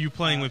 Are you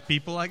playing with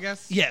people, I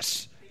guess?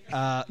 Yes.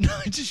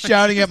 Just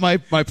shouting at my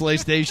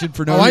PlayStation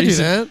for no Oh, I do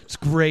reason. that. It's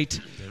great.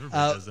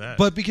 Everybody does that.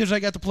 But because I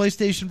got the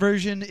PlayStation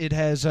version, it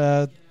has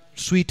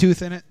Sweet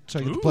Tooth in it, so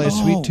I get to play as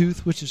Sweet Oh.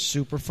 Tooth, which is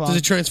super fun. Does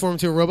it transform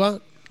into a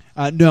robot?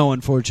 No,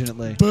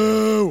 unfortunately.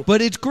 Boo!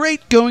 But it's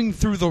great going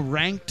through the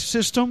ranked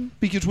system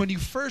because when you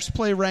first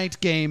play ranked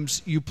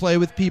games, you play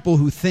with people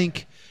who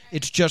think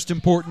it's just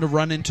important to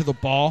run into the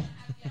ball,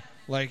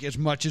 like as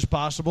much as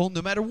possible.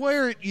 No matter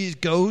where it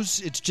goes,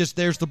 it's just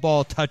there's the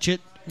ball, touch it.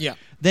 Yeah.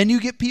 Then you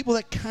get people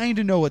that kind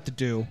of know what to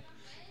do.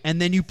 And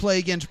then you play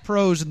against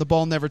pros, and the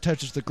ball never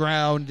touches the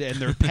ground, and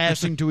they're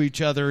passing to each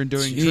other and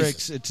doing Jesus.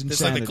 tricks. It's It's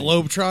insanity. like the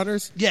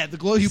Globetrotters? Yeah,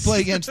 you play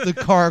against the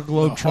car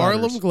Globetrotters.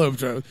 Harlem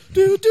Globetrotters.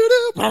 Do,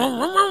 do,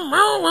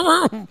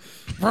 do.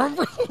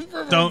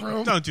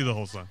 Don't do the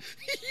whole song.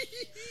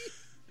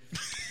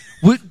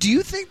 Do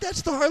you think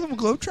that's the Harlem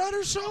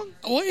Globetrotters song?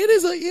 Well, it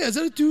is like, yeah, is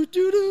that a do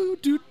do do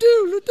do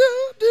do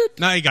do do?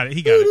 No, he got it.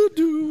 He got it.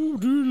 Do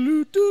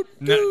do do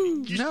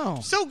do. No.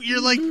 So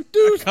you're like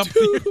a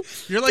company.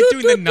 You're like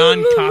doing the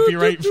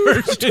non-copyright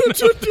version.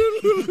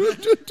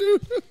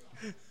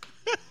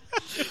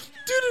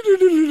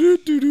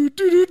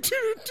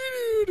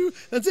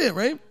 That's it,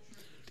 right?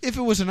 If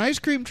it was an ice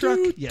cream truck,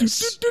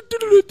 yes.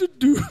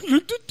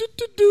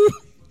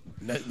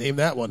 Name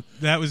that one.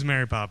 That was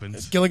Mary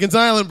Poppins. Gilligan's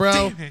Island,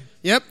 bro.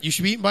 Yep, you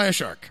should be eaten by a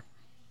shark.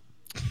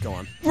 Go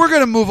on. We're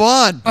going to move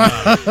on.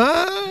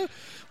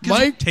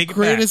 My Take it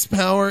greatest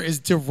power is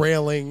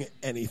derailing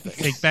anything.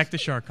 Take back the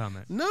shark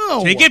comment.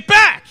 No. Take it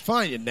back.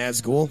 Fine, you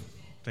Nazgul.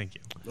 Thank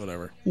you.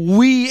 Whatever.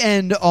 We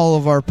end all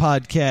of our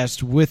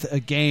podcast with a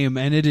game,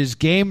 and it is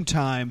game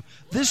time.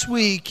 This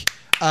week,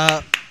 we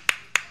got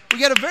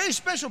a very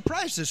special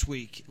prize this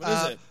week. What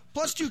is it?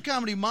 Plus 2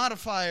 comedy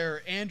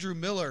modifier Andrew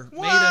Miller made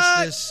What?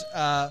 us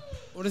this.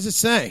 What does it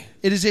say?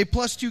 It is a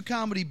plus 2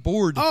 comedy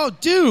board. Oh,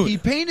 dude. He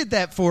painted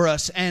that for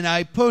us, and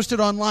I posted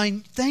online,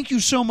 thank you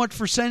so much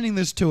for sending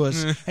this to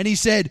us. And he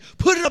said,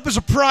 put it up as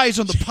a prize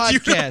on the You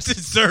don't podcast.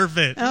 deserve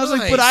it. And I was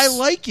like, Nice. but I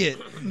like it.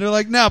 And they're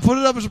like, no, put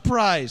it up as a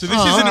prize. So this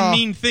isn't a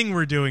mean thing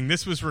we're doing.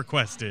 This was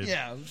requested.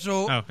 Yeah,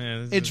 so Oh, yeah,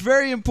 this it's is-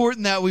 very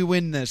important that we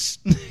win this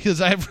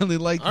because I really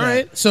like All that.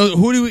 right. So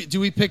who do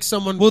we pick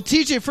someone? Well,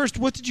 TJ, first,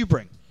 what did you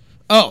bring?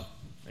 Oh,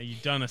 Are you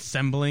done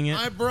assembling it?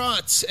 I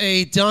brought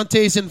a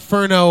Dante's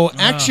Inferno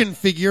action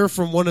figure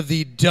from one of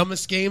the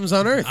dumbest games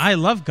on earth. I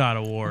love God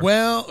of War.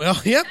 Well,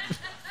 yep.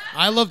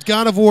 I loved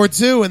God of War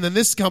 2, and then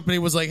this company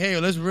was like, hey,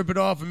 let's rip it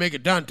off and make a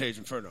Dante's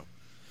Inferno.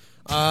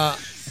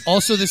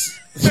 Also,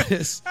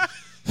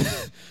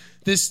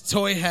 this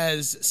toy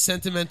has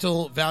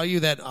sentimental value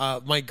that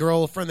my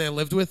girlfriend that I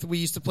lived with, we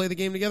used to play the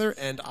game together,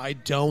 and I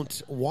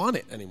don't want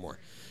it anymore.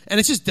 And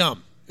it's just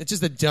dumb. It's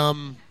just a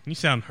dumb... You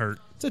sound hurt.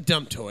 It's a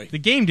dumb toy. The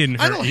game didn't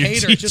hurt I don't you.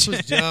 hate her. It just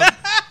was dumb.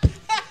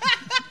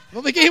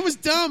 Well, the game was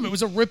dumb. It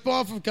was a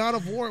rip-off of God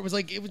of War. It was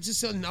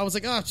just. I was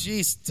like, oh,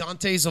 jeez,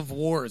 Dante's of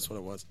War is what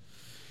it was.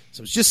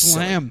 So it's just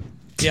silly. Slam.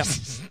 Yeah.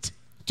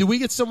 Do we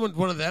get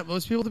one of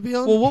those people to be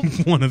on? Well,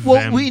 One of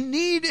well, them. we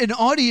need an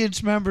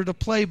audience member to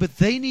play, but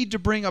they need to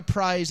bring a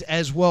prize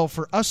as well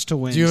for us to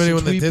win. Do you have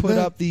anyone since that we did put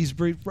that? up these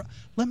brief.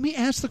 Let me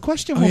ask the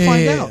question. Oh, We'll yeah,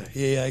 find yeah, out.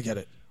 Yeah, I get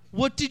it.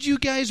 What did you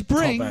guys Call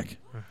bring back.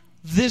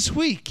 this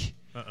week?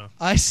 Uh-oh.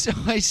 I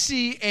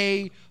see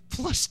a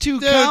plus 2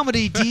 Dude.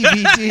 comedy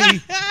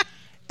DVD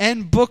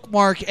and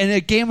bookmark and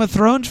a Game of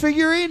Thrones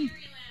figurine.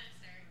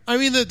 I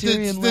mean, the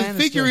Tyrion Lannister.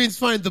 figurine's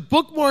fine. The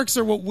bookmarks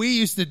are what we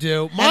used to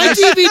do. My I-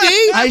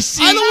 DVD? I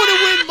see- I don't want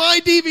to win my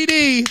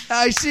DVD.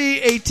 I see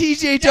a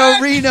TJ Del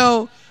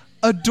Reno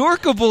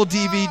Adorkable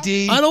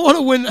DVD. I don't want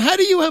to win. How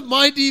do you have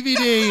my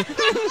DVD? And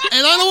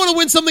I don't want to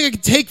win something I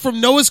can take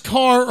from Noah's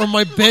car or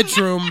my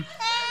bedroom.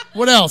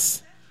 What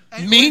else?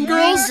 Mean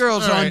Girls? Mean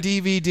Girls All on right.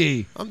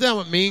 DVD. I'm down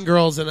with Mean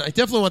Girls, and I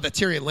definitely want that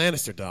Tyrion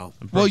Lannister doll.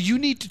 Well, you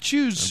need to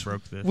choose I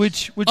broke this.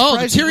 which Oh, the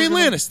prize we're Tyrion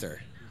gonna- Lannister.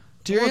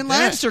 Tyrion want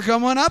that. Lannister,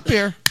 come on up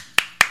here.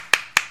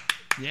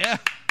 Yeah.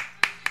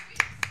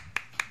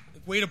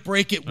 Way to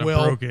break it, I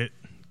Will. broke it.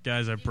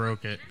 Guys, I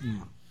broke it.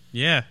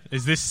 Yeah.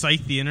 Is this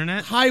Scythe the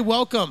internet? Hi,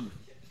 welcome.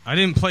 I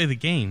didn't play the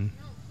game.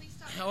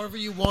 However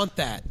you want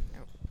that.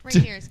 Right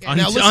here is good. Un-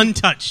 Now, listen,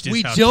 untouched is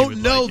We how she don't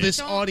would know like it. this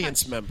Don't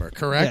audience touch. member,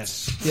 correct?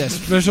 Yes. Yes.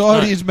 Special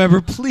audience member,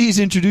 please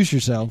introduce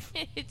yourself.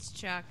 It's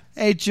Chuck.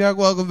 Hey, Chuck,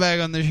 welcome back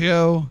on the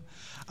show.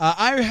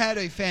 I had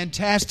a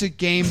fantastic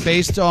game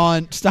based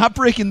on. Stop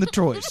breaking the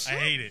toys. I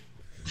hate it.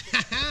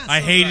 I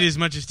hate it as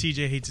much as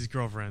TJ hates his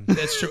girlfriend.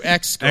 That's true.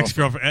 Ex-girlfriend.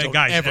 Ex-girlfriend. Don't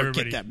Guys, ever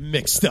everybody. get that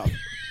mixed up.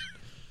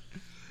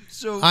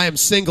 So I am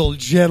single,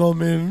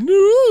 gentlemen.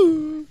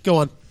 Ooh. Go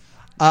on.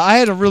 I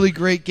had a really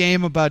great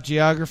game about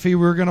geography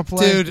we were going to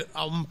play. Dude,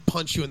 I'll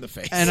punch you in the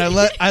face. And I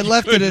left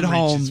it couldn't at reach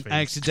home his face.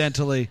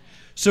 accidentally.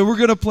 So we're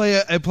going to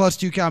play a plus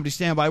 2 comedy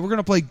standby. We're going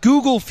to play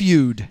Google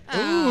Feud.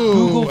 Ooh,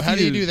 Google how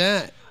do you Feud. do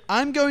that?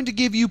 I'm going to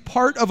give you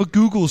part of a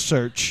Google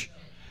search.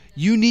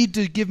 You need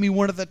to give me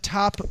one of the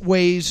top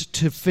ways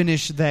to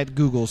finish that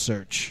Google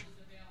search.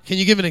 Can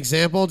you give an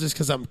example just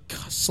because I'm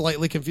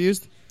slightly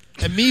confused?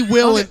 And me,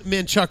 Will, and me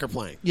and Chuck are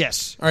playing.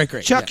 Yes. All right,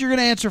 great. Chuck, Yeah. you're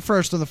going to answer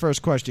first on the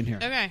first question here.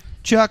 Okay.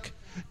 Chuck,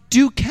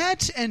 do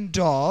cats and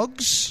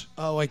dogs...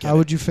 Oh, I get How it.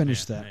 would you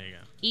finish that? There you go.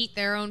 Eat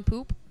their own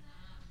poop.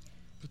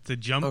 The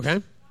jump.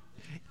 Okay.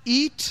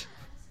 Eat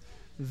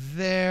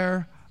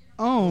their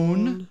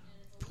own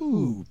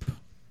poop.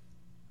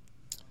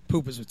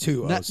 Poop is with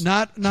two O's.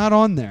 Not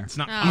on there. It's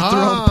not. Eat their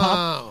own pop.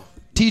 Oh.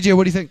 TJ,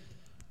 what do you think?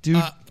 Do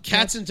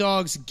Cats and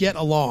dogs get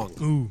along.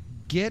 Ooh.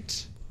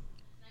 get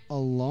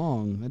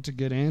along? That's a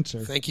good answer.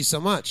 Thank you so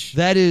much.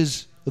 That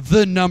is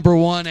the number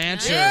one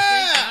answer.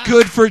 Yeah.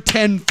 Good for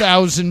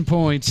 10,000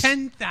 points.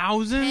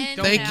 10,000?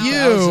 Thank 10,000.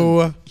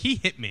 you. He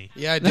hit me.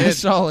 Yeah, I That's did.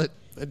 solid.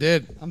 I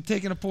did. I'm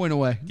taking a point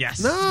away. Yes.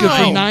 No. Good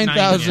for Oh,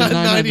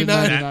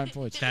 9,999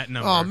 points. That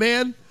number. Oh,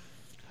 man.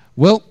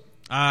 Well,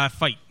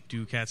 Fight.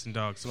 Do cats and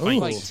dogs. Ooh. Fight.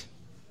 fight.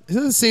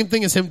 Isn't that the same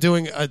thing as him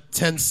doing a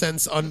 10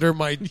 cents under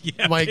my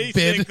Yeah, bid?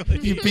 basically.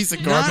 You piece of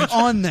Not garbage.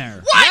 on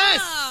there.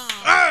 Yes!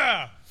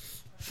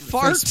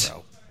 fart,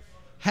 bro.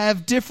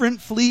 have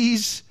different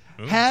fleas,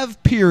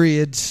 have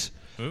periods,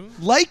 Ooh.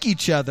 like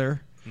each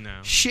other, No.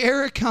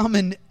 share a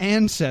common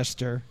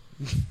ancestor,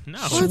 No.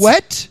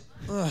 sweat,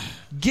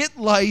 get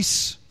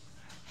lice,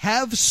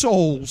 have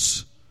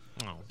souls,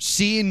 Oh.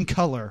 see in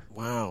color,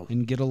 Wow.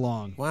 and get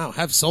along. Wow.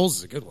 Have souls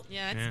is a good one.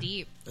 Yeah, that's Yeah.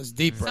 deep. That's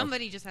deep, bro.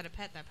 Somebody just had a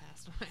pet that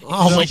passed away.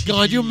 Oh my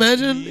God! You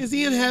imagine? Is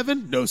he in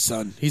heaven? No,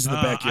 son. He's in the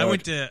backyard. I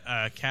went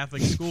to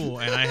Catholic school,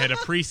 and I had a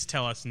priest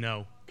tell us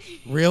no.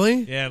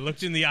 Really? Yeah,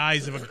 looked in the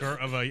eyes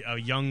of a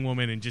young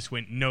woman and just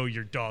went, "No,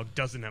 your dog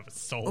doesn't have a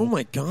soul. Oh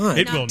my God!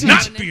 It Not will doing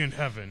not it. be in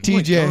heaven." Oh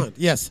my TJ, God.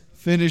 Yes.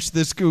 finish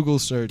this Google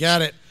search.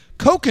 Got it.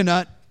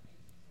 Coconut.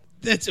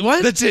 That's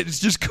what? That's it. It's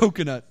just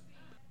coconut.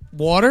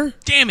 Water.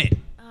 Damn it!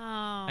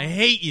 Oh. I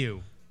hate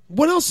you.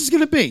 What else is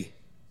going to be?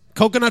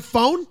 Coconut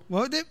phone?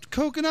 Well,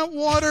 coconut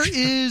water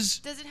is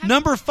Does it have-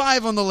 number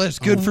 5 on the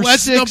list. Good for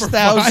What's number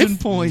 6,000 5?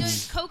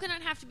 points. Does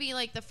coconut have to be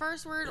like the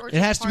first word, or It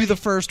has to be the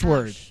first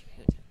word. Shoot.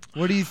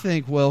 What do you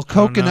think, Will? don't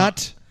know.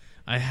 Coconut?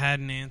 I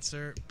had an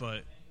answer,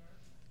 but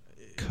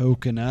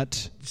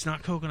Coconut. it's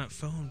not coconut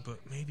phone, but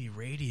maybe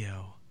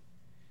radio.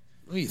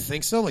 Oh, you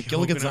think so? Like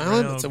Gilligan's Coconut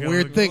Island? Rail, It's a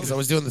Gilligan's weird thing because I Island.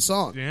 was doing the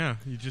song. Yeah,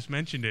 you just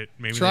mentioned it.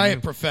 Maybe Try they it,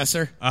 knew.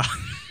 Professor. Now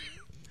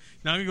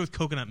I'm gonna go with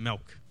coconut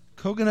milk.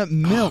 Coconut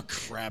milk.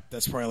 Oh, crap.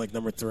 That's probably like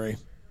number 3.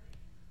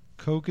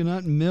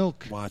 Coconut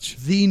milk. Watch.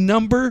 The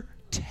number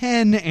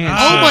 10 answer.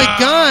 Oh, my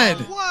God.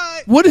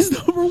 What? What is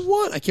number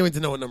 1? I can't wait to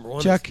know what number 1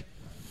 is. Chuck.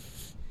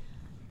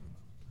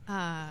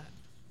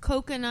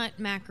 Coconut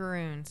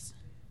macaroons.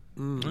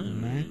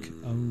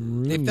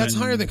 Macaroon. If that's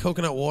higher than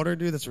coconut water,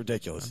 dude, that's I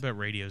ridiculous. bet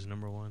radio's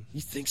number 1.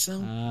 You think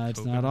so?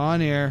 It's not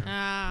on here.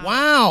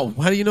 Wow.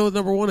 How do you know what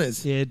number 1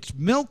 is? It's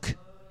milk,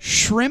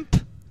 shrimp,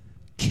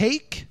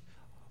 cake,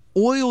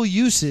 oil It just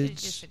usage,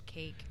 said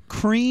cake.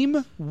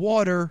 cream,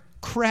 water,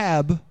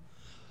 crab,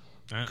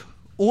 Uh,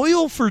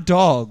 oil for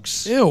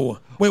dogs. Ew.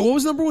 Wait, what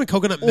was number 1?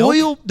 Coconut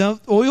milk?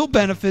 Oil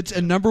benefits,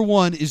 and number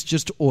 1 is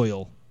just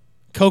oil.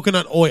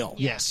 Coconut oil.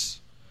 Yes.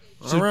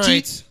 All right.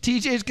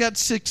 TJ's got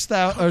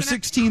 6,000 or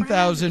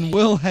 16,000.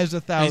 Will has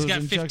 1,000. He's got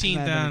Chuck's not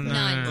 15,000.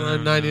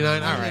 anything.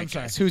 99. All I'm right,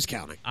 sorry. guys. Who's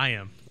counting? I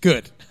am.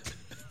 Good.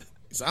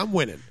 'Cause I'm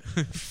winning.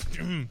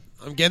 I'm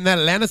getting that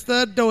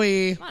Lannister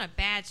doughy. I'm on a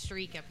bad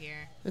streak up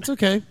here. It's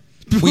okay.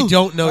 We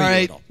don't know All you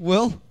right, at all.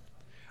 Will.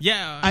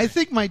 Yeah. I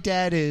think my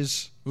dad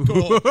is.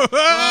 Oh,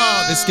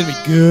 this is going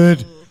to be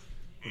good.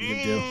 What are you going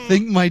to do?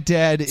 Think my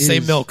dad is. Say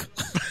milk.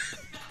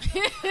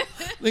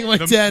 I think my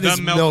dad the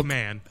is milk, milk.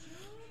 man.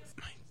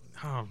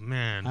 Oh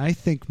man. I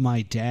think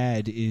my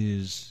dad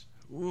is.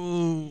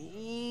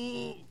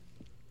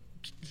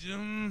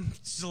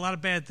 Just a lot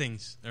of bad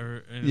things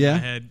are in Yeah? my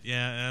head.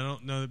 Yeah, I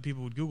don't know that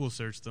people would Google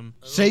search them.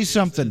 Say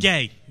something.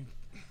 Gay.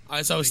 I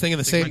was thinking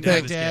the think same my dad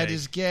thing. My is dad gay.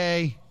 is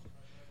gay.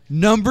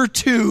 Number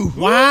 2.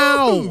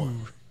 Wow.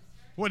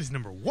 What is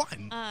number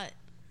 1?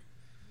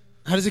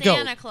 How does it go?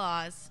 Santa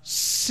Claus.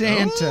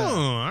 Santa. Oh,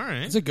 all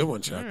right. That's a good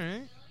one, Chuck. All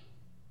right.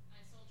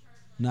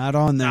 Not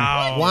on there.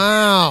 Oh,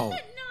 Wow. Not on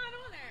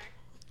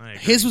there. I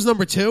agree. His was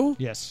number 2?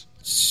 Yes.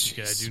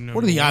 gotta do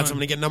What are the number odds I'm one. going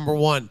to get number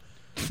 1?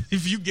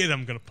 If you get,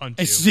 I'm gonna punch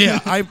It's, you.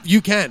 yeah,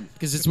 you can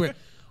because it's weird.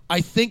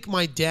 I think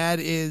my dad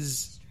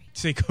is.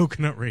 Say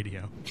coconut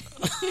radio.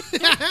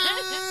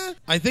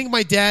 I think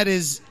my dad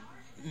is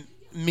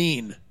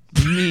mean.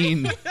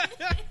 Mean. That's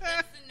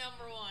the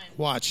number 1.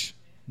 Watch.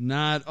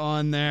 Not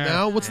on there.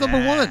 Now, what's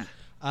number 1?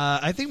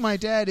 I think my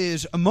dad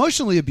is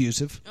emotionally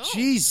abusive,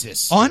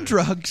 Jesus. on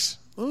drugs,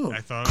 Oh.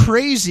 I thought.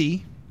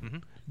 crazy,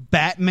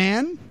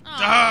 Batman,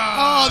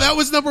 Oh, that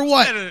was number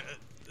 1.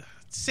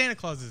 Santa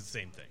Claus is the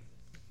same thing.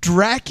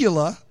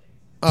 Dracula,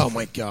 Oh,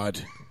 my God.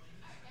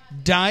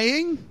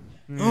 dying,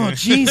 Oh,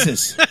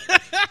 Jesus.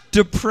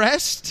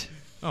 depressed,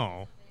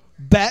 Oh,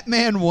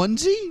 Batman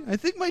onesie. I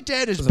think my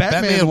dad is Was it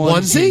Batman,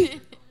 onesie.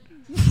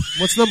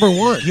 What's number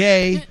 1?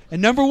 Gay.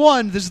 And number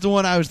 1, this is the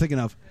one I was thinking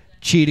of.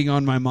 Cheating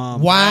on my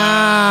mom.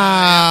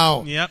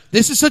 Wow. Yep.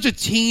 This is such a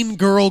teen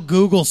girl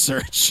Google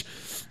search.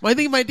 I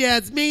think my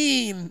dad's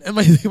mean. And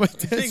I think my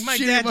dad's I think my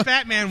shitty dad's about-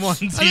 Batman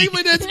onesie. I think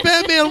my dad's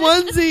Batman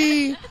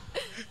onesie.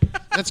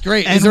 That's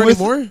great. And Is there with,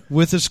 any more?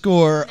 with a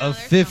score of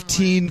there's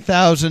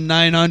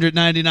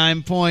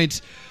 15,999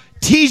 points,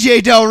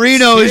 TJ Del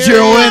Reno is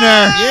your winner.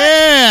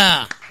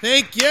 Yeah.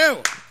 Thank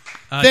you.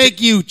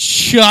 Thank you,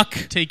 Chuck.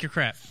 Take your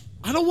crap.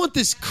 I don't want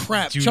this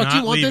crap. Do Chuck, not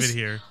you want leave this? it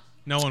here.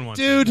 No one wants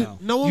Dude, it.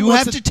 no one You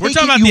wants have to it. take We're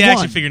talking it, about you the action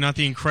won. figure, not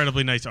the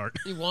incredibly nice art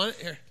You want it?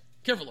 Here.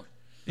 Careful, Lord.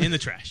 in the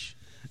trash.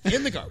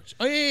 In the garbage.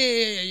 Oh,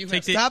 yeah. You Take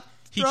have the- Stop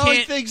He throwing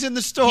can't- things in the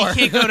He store.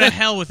 can't go to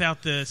hell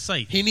without the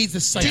site. He needs the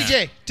site.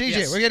 TJ,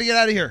 Yes. we're going to get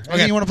out of here. Anything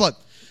Okay. you want to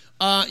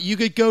plug? You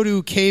could go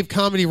to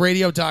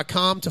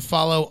cavecomedyradio.com to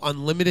follow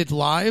Unlimited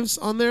Lives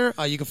on there.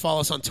 You can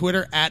follow us on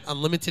Twitter at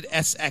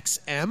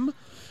UnlimitedSXM.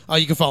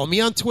 You can follow me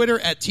on Twitter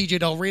at TJ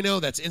Del Reno.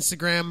 That's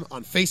Instagram.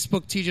 On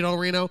Facebook, TJ Del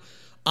Reno.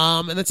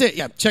 And that's it.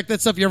 Yeah, check that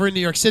stuff. If you're ever in New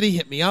York City,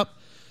 hit me up.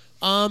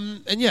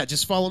 And yeah,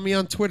 just follow me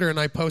on Twitter, and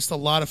I post a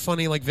lot of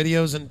funny like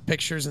videos and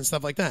pictures and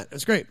stuff like that.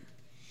 It's great.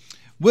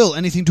 Will,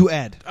 anything to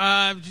add?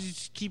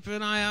 Just keep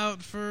an eye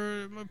out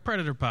for my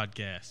Predator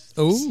podcast.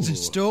 Ooh.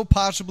 Still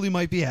possibly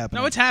might be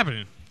happening. No, it's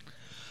happening.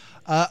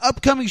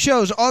 Upcoming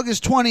shows,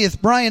 August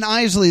 20th, Brian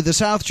Isley, the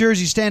South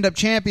Jersey stand-up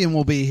champion,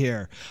 will be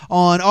here.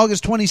 On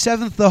August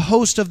 27th, the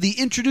host of the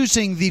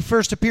Introducing the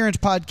First Appearance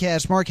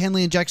podcast, Mark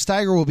Henley and Jack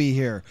Steiger, will be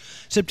here.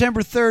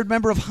 September 3rd,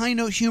 member of High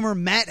Note Humor,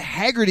 Matt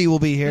Haggerty, will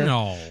be here.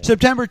 No.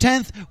 September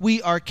 10th,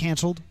 we are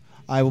canceled.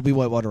 I will be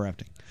whitewater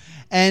rafting.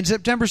 And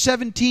September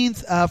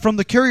 17th, from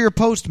the Courier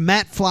Post,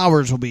 Matt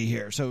Flowers will be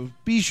here. So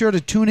be sure to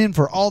tune in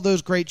for all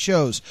those great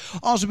shows.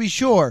 Also be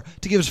sure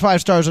to give us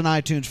 5 stars on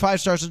iTunes, 5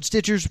 stars on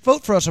Stitchers,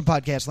 vote for us on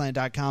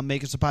podcastland.com,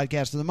 make us the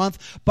podcast of the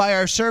month, buy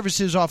our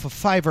services off of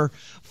Fiverr,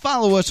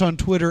 follow us on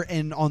Twitter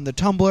and on the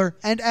Tumblr.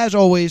 And as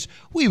always,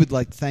 we would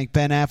like to thank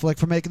Ben Affleck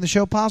for making the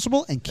show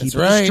possible and keeping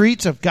the right.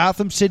 streets of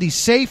Gotham City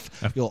safe.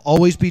 You'll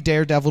always be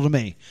Daredevil to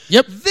me.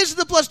 Yep. This is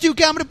the Plus 2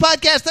 Comedy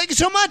Podcast. Thank you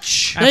so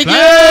much. Thank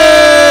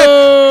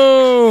you.